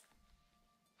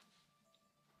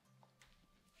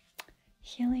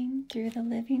 Healing through the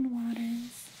living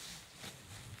waters,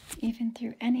 even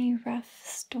through any rough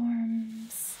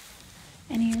storms,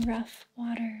 any rough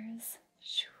waters.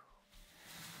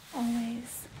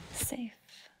 Always safe.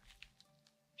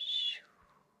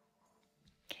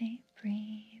 Okay,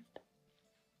 breathe.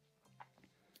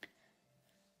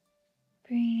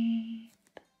 Breathe.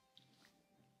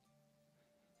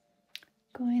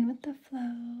 Going with the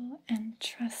flow and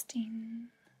trusting.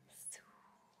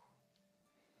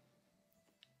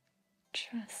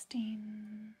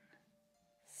 Trusting.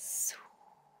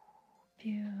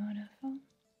 Beautiful.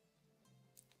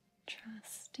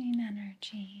 Trusting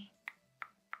energy.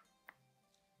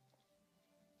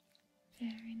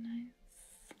 Very nice.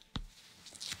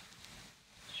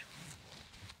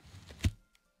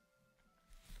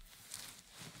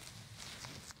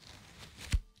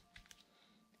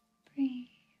 Breathe.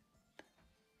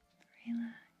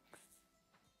 Relax.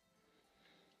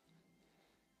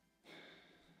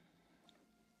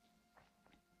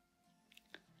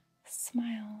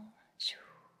 Smile.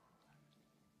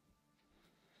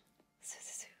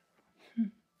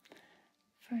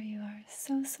 For you are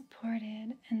so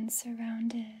supported and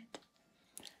surrounded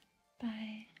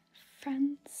by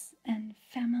friends and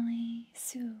family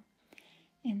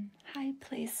in high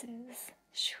places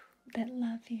that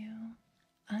love you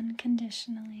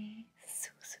unconditionally.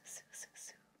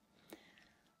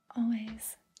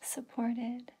 Always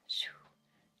supported,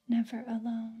 never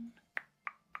alone.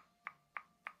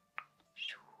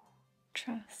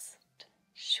 Trust,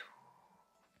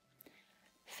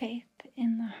 faith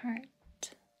in the heart.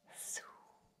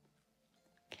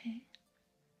 Okay,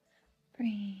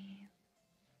 breathe,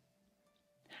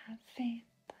 have faith,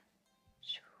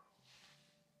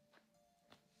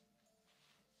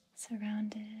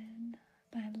 surrounded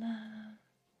by love,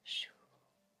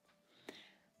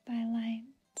 by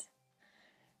light,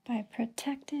 by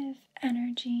protective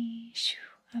energy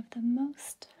of the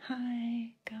Most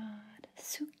High God.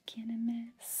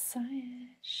 Sukineme Saya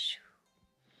Shu.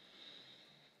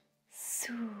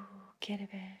 Su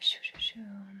Kirebe Shu Shu Shu.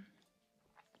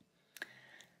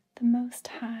 The Most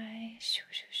High Shu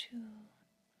Shu Shu.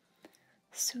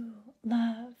 Su,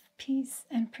 love, peace,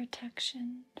 and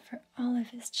protection for all of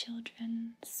his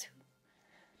children. Su.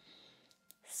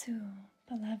 Su,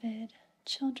 beloved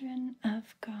children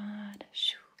of God.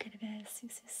 Shu Kirebe Su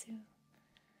Su Su.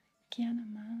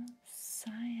 Gyanama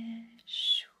Saya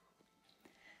Shu.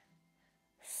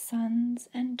 Sons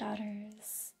and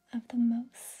daughters of the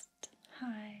Most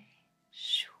High.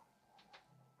 Shu.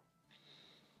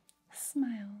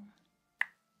 Smile.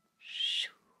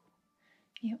 Shu.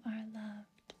 You are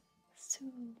loved. Su.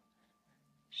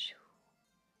 Shu.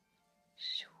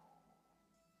 Shu.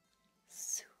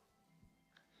 Su.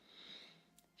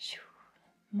 Shu.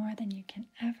 More than you can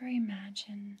ever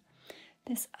imagine.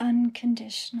 This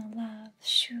unconditional love.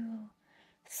 Shu.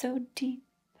 So deep,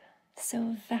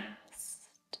 so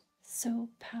vast, so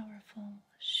powerful.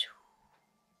 Shu.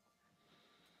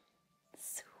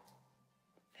 Su.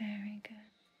 Very good.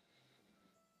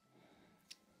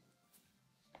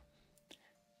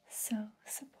 So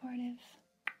supportive,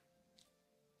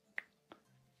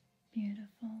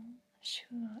 beautiful, Shu,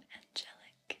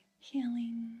 angelic,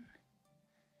 healing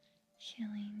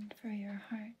for your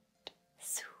heart.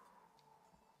 Su.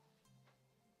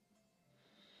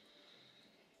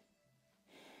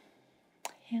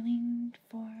 Healing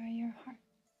for your heart.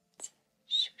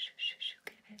 Shu, shu, shu,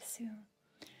 shu, su.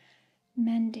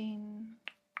 Mending,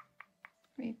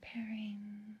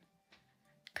 repairing,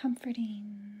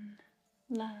 comforting,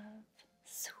 love,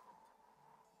 su.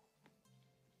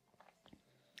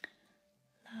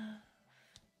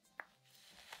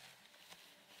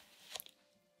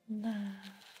 Love,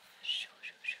 shu,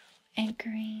 shu, shu.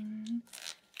 Anchoring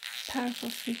powerful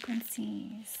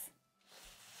frequencies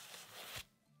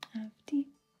of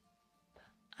deep,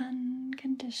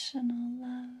 unconditional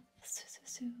love, su, su,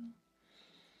 su,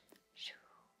 shu,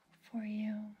 for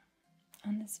you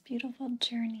on this beautiful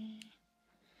journey.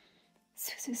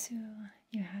 Su, su, su,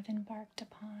 you have embarked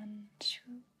upon,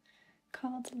 shu,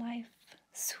 called life.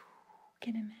 Su,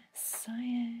 kineme,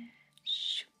 saya,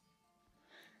 shu.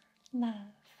 Love,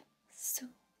 su,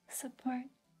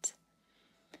 support,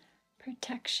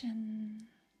 protection,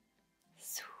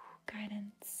 su,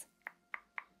 guidance.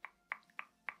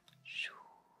 Shu,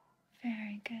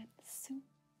 very good, su,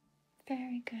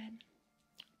 very good.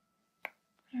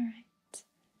 All right,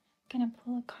 gonna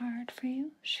pull a card for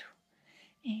you. Shu.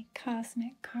 A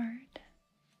cosmic card.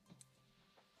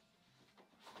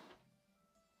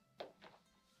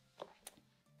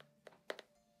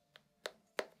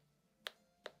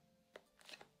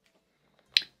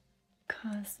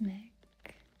 Cosmic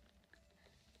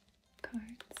cards.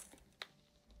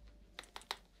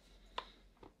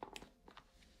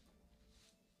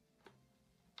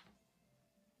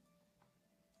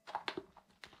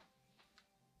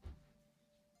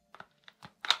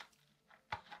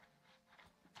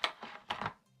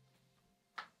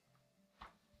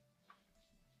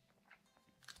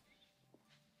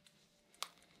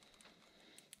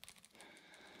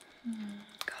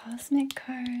 Cosmic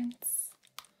cards.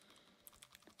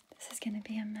 This is going to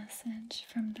be a message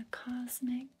from the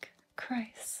cosmic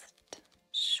Christ.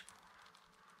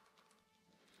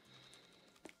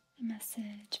 A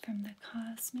message from the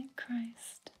cosmic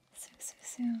Christ. Su, su,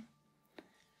 su.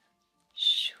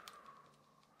 Shu.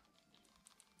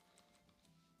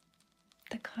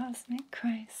 cosmic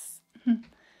Christ,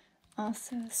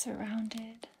 also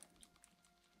surrounded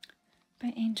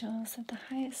by angels of the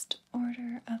highest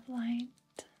order of light,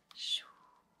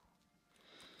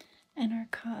 and our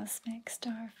cosmic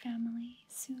star family,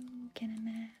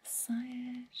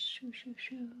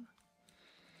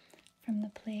 from the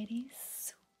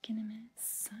Pleiades,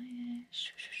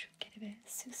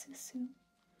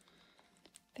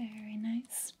 very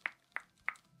nice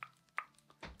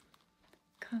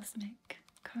cosmic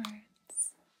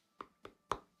cards.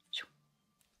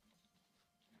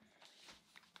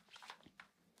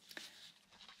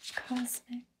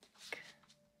 Cosmic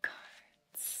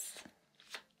cards.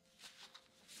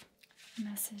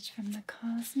 Message from the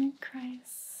cosmic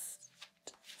Christ,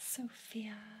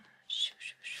 Sophia.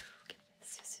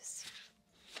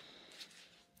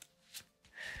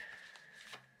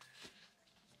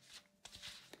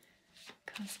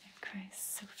 Cosmic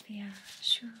Christ, Sophia.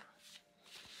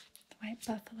 The white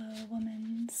buffalo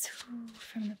woman,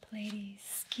 from the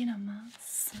Pleiades.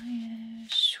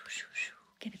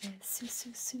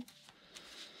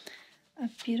 A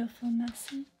beautiful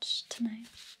message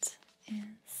tonight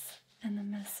is, and the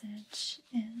message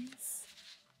is,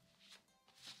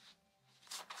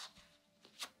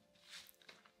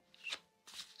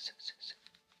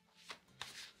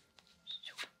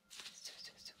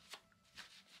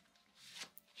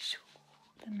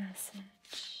 the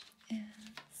message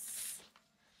is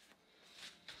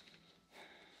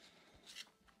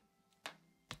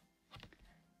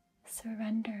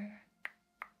surrender.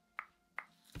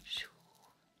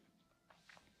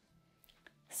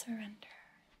 Surrender.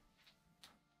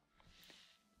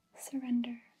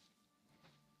 Surrender.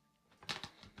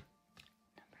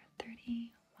 Number 31.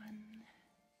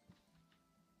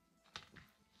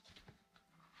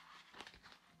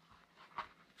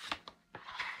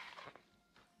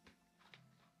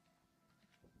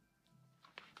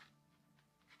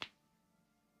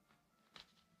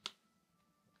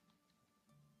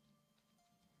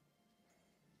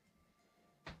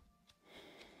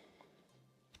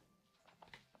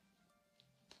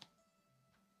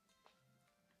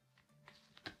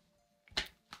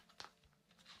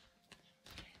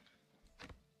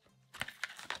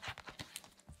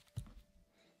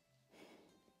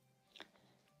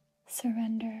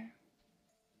 Surrender.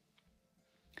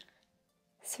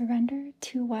 Surrender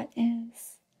to what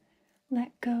is.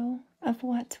 Let go of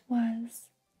what was.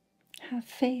 Have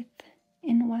faith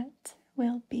in what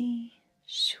will be.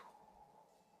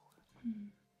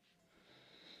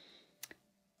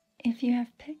 If you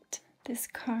have picked this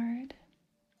card,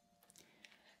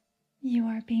 you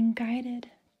are being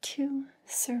guided to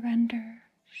surrender.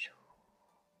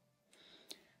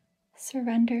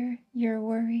 Surrender your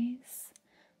worries,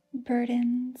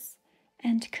 burdens,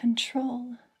 and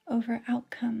control over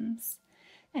outcomes,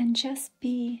 and just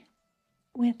be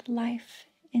with life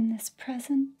in this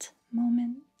present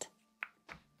moment.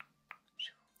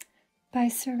 By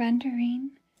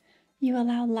surrendering, you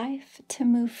allow life to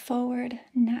move forward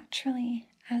naturally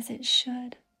as it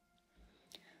should.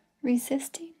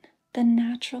 Resisting the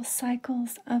natural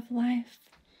cycles of life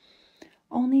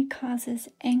only causes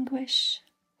anguish,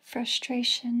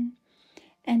 frustration,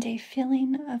 and a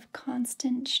feeling of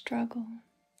constant struggle.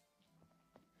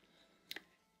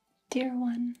 Dear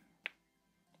one,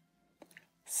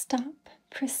 stop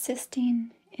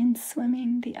persisting in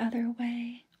swimming the other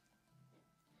way.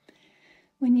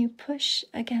 When you push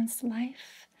against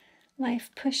life, life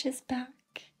pushes back,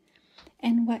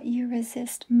 and what you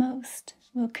resist most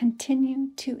will continue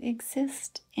to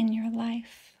exist in your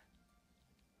life.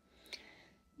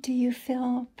 Do you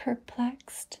feel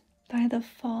perplexed by the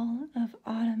fall of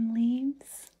autumn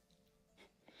leaves?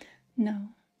 No,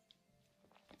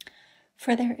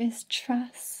 for there is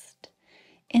trust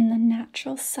in the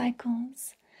natural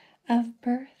cycles of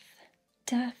birth,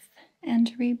 death,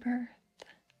 and rebirth.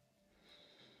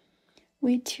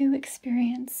 We too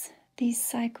experience these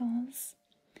cycles.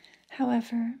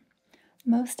 However,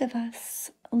 most of us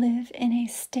live in a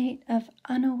state of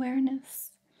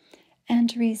unawareness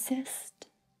and resist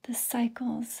the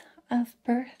cycles of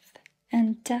birth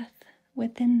and death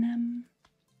within them.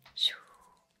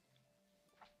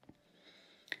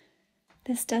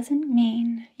 This doesn't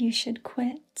mean you should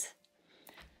quit,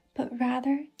 but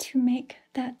rather to make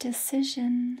that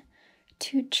decision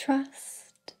to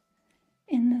trust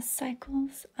in the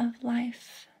cycles of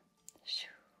life.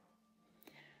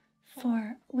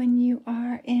 For when you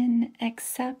are in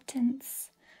acceptance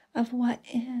of what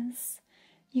is,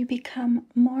 you become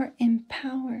more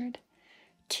empowered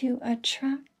to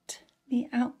attract the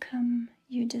outcome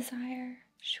you desire.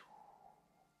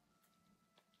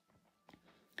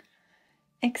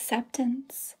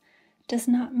 Acceptance does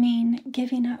not mean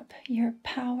giving up your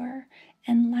power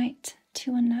and light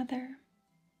to another.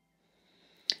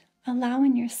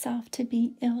 Allowing yourself to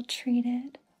be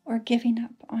ill-treated or giving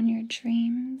up on your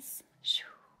dreams.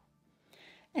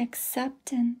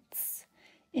 Acceptance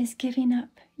is giving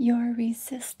up your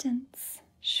resistance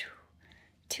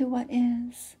to what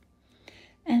is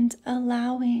and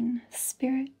allowing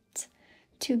Spirit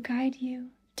to guide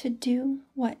you to do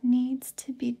what needs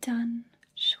to be done.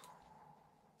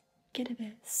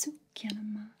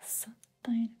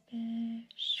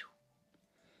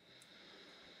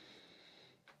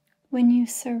 When you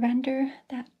surrender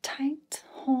that tight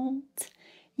hold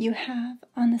you have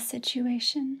on the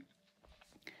situation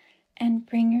and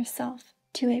bring yourself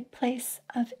to a place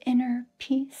of inner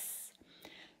peace,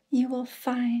 you will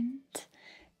find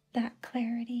that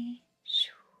clarity.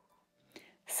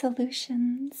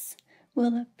 Solutions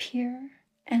will appear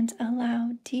and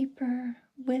allow deeper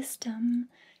wisdom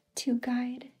to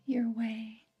guide your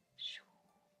way.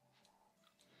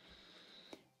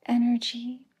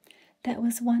 Energy that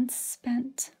was once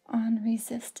spent on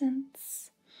resistance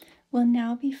will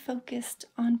now be focused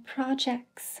on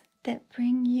projects that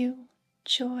bring you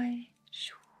joy.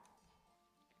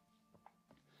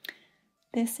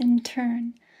 This in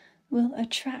turn will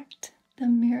attract the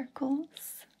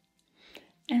miracles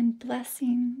and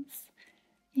blessings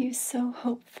you so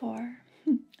hope for.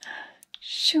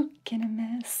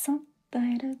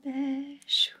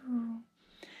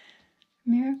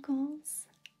 Miracles,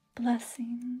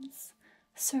 blessings,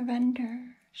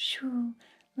 surrender,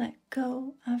 let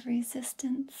go of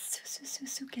resistance,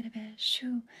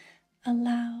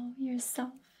 allow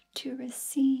yourself to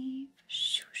receive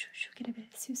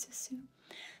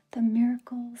the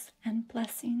miracles and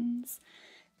blessings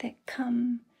that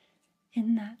come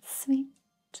in that sweet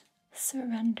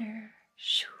surrender,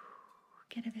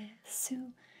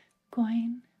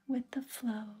 going with the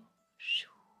flow,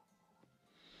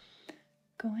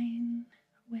 going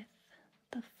with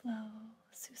the flow,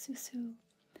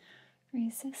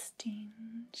 resisting,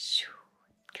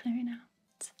 clearing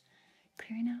out,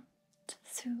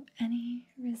 any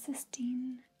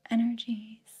resisting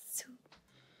energies,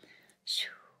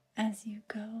 as you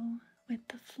go with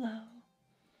the flow.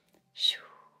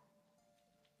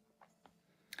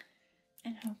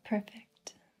 And how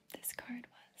perfect this card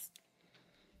was.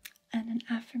 And an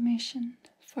affirmation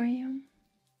for you.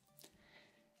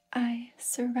 I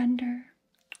surrender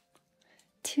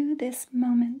to this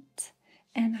moment,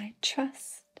 and I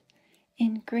trust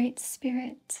in Great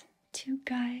Spirit to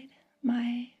guide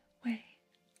my way.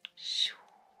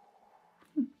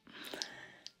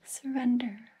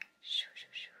 Surrender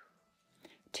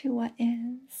to what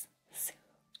is.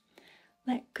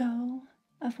 Let go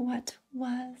of what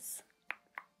was.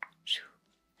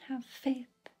 Have faith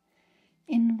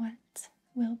in what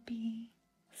will be.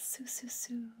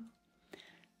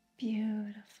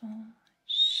 Beautiful.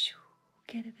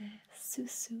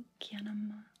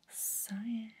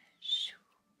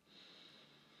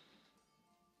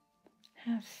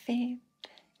 Have faith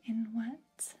in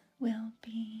what will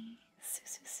be.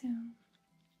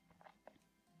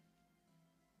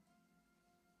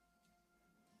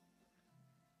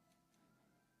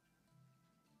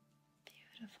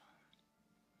 Beautiful.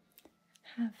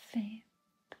 Have faith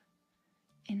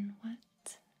in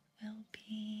what will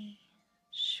be.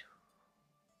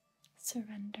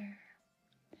 Surrender.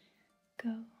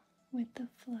 Go with the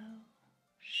flow.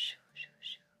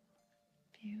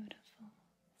 Beautiful.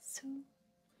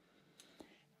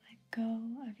 Let go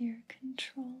of your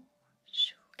control.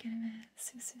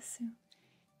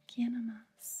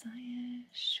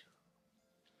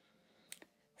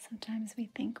 Sometimes we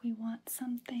think we want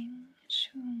something,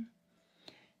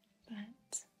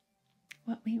 but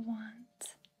what we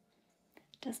want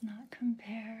does not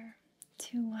compare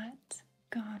to what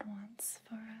God wants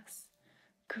for us.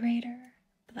 Greater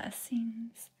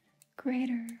blessings,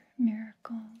 greater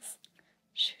miracles,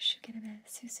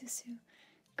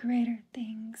 greater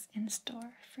things in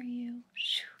store for you.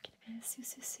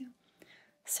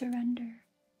 Surrender,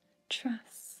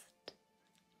 trust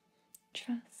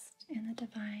in the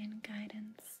divine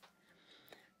guidance,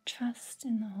 trust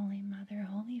in the Holy Mother,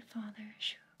 Holy Father,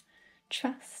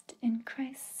 trust in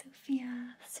Christ,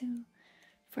 Sophia,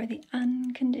 for the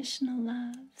unconditional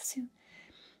love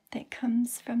that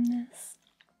comes from this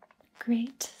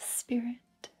great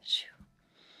Spirit,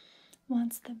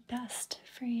 wants the best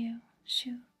for you,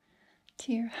 to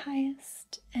your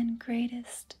highest and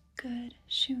greatest good,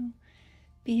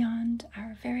 beyond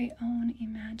our very own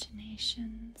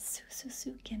imagination,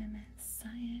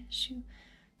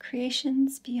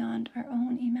 creations beyond our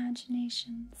own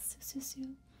imaginations,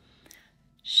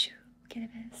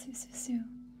 kirebe, su, su, su.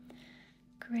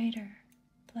 Greater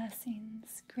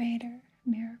blessings, greater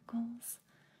miracles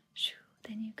shoo,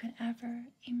 than you could ever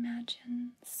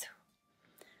imagine. So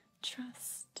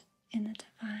trust in the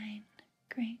divine,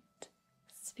 great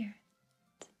spirit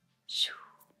shoo,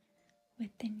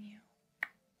 within you.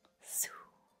 So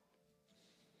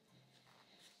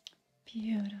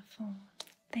beautiful.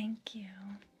 Thank you.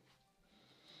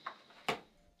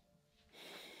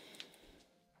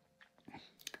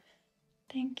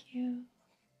 Thank you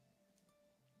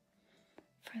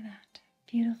for that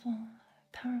beautiful,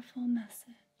 powerful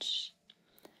message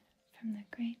from the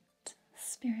great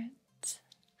spirit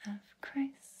of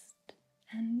Christ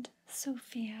and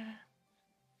Sophia.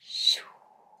 Shoo,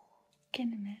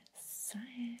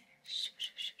 Messiah. Shoo,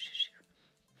 shoo, shoo, shoo,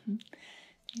 shoo.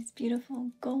 These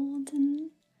beautiful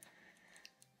golden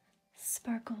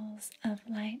sparkles of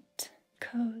light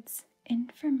codes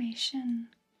information.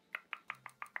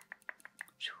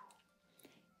 Shoo.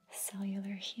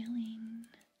 Cellular healing.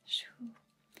 Shoo.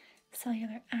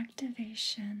 Cellular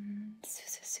activation. Su,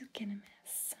 su, su,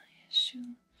 Messiah.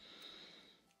 Shoo.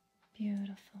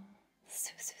 Beautiful.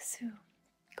 Su, su, su.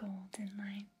 Golden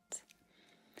light.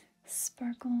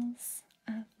 Sparkles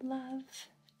of love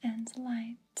and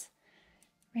light.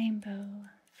 Rainbow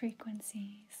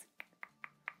frequencies.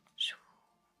 Shoo.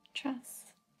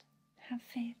 Trust. Have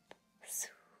faith. Shoo.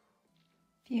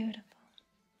 Beautiful.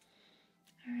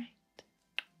 All right.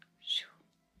 Shoo.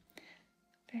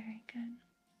 Very good.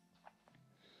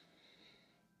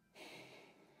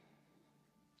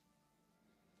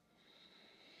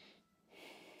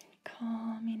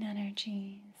 Calming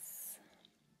energies,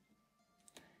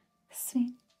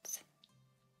 sweet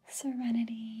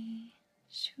serenity,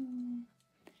 shoo,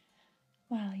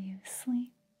 while you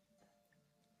sleep,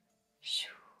 shoo,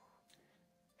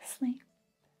 sleep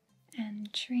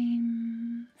and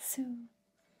dream, su,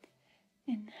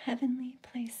 in heavenly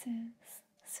places,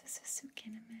 su, su, su,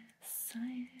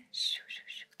 Messiah, shoo, shoo,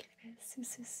 shoo, su,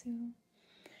 su, su,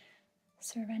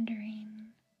 surrendering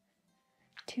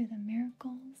to the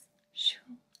miracles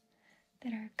shoo,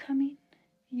 that are coming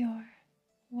your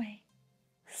way.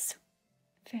 Shoo.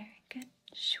 Very good.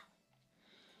 Shoo.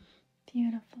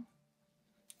 Beautiful.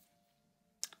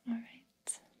 All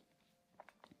right.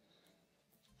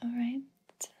 All right.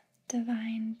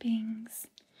 Divine beings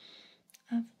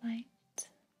of light.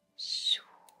 Shoo.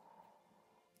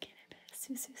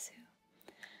 Su, su, su.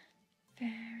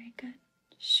 Very good.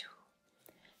 Shoo.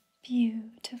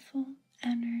 Beautiful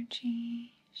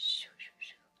energy. Shoo, shoo,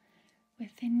 shoo.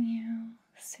 Within you,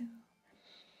 su,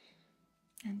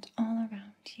 and all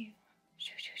around you.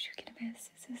 Shoo, shoo, shoo,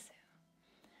 su, su, su.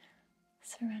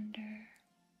 Surrender,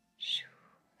 shoo,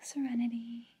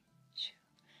 serenity, shoo,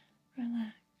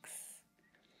 relax,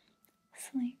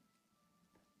 sleep,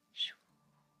 shoo,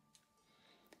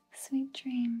 sweet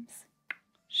dreams,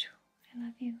 shoo, I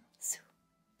love you.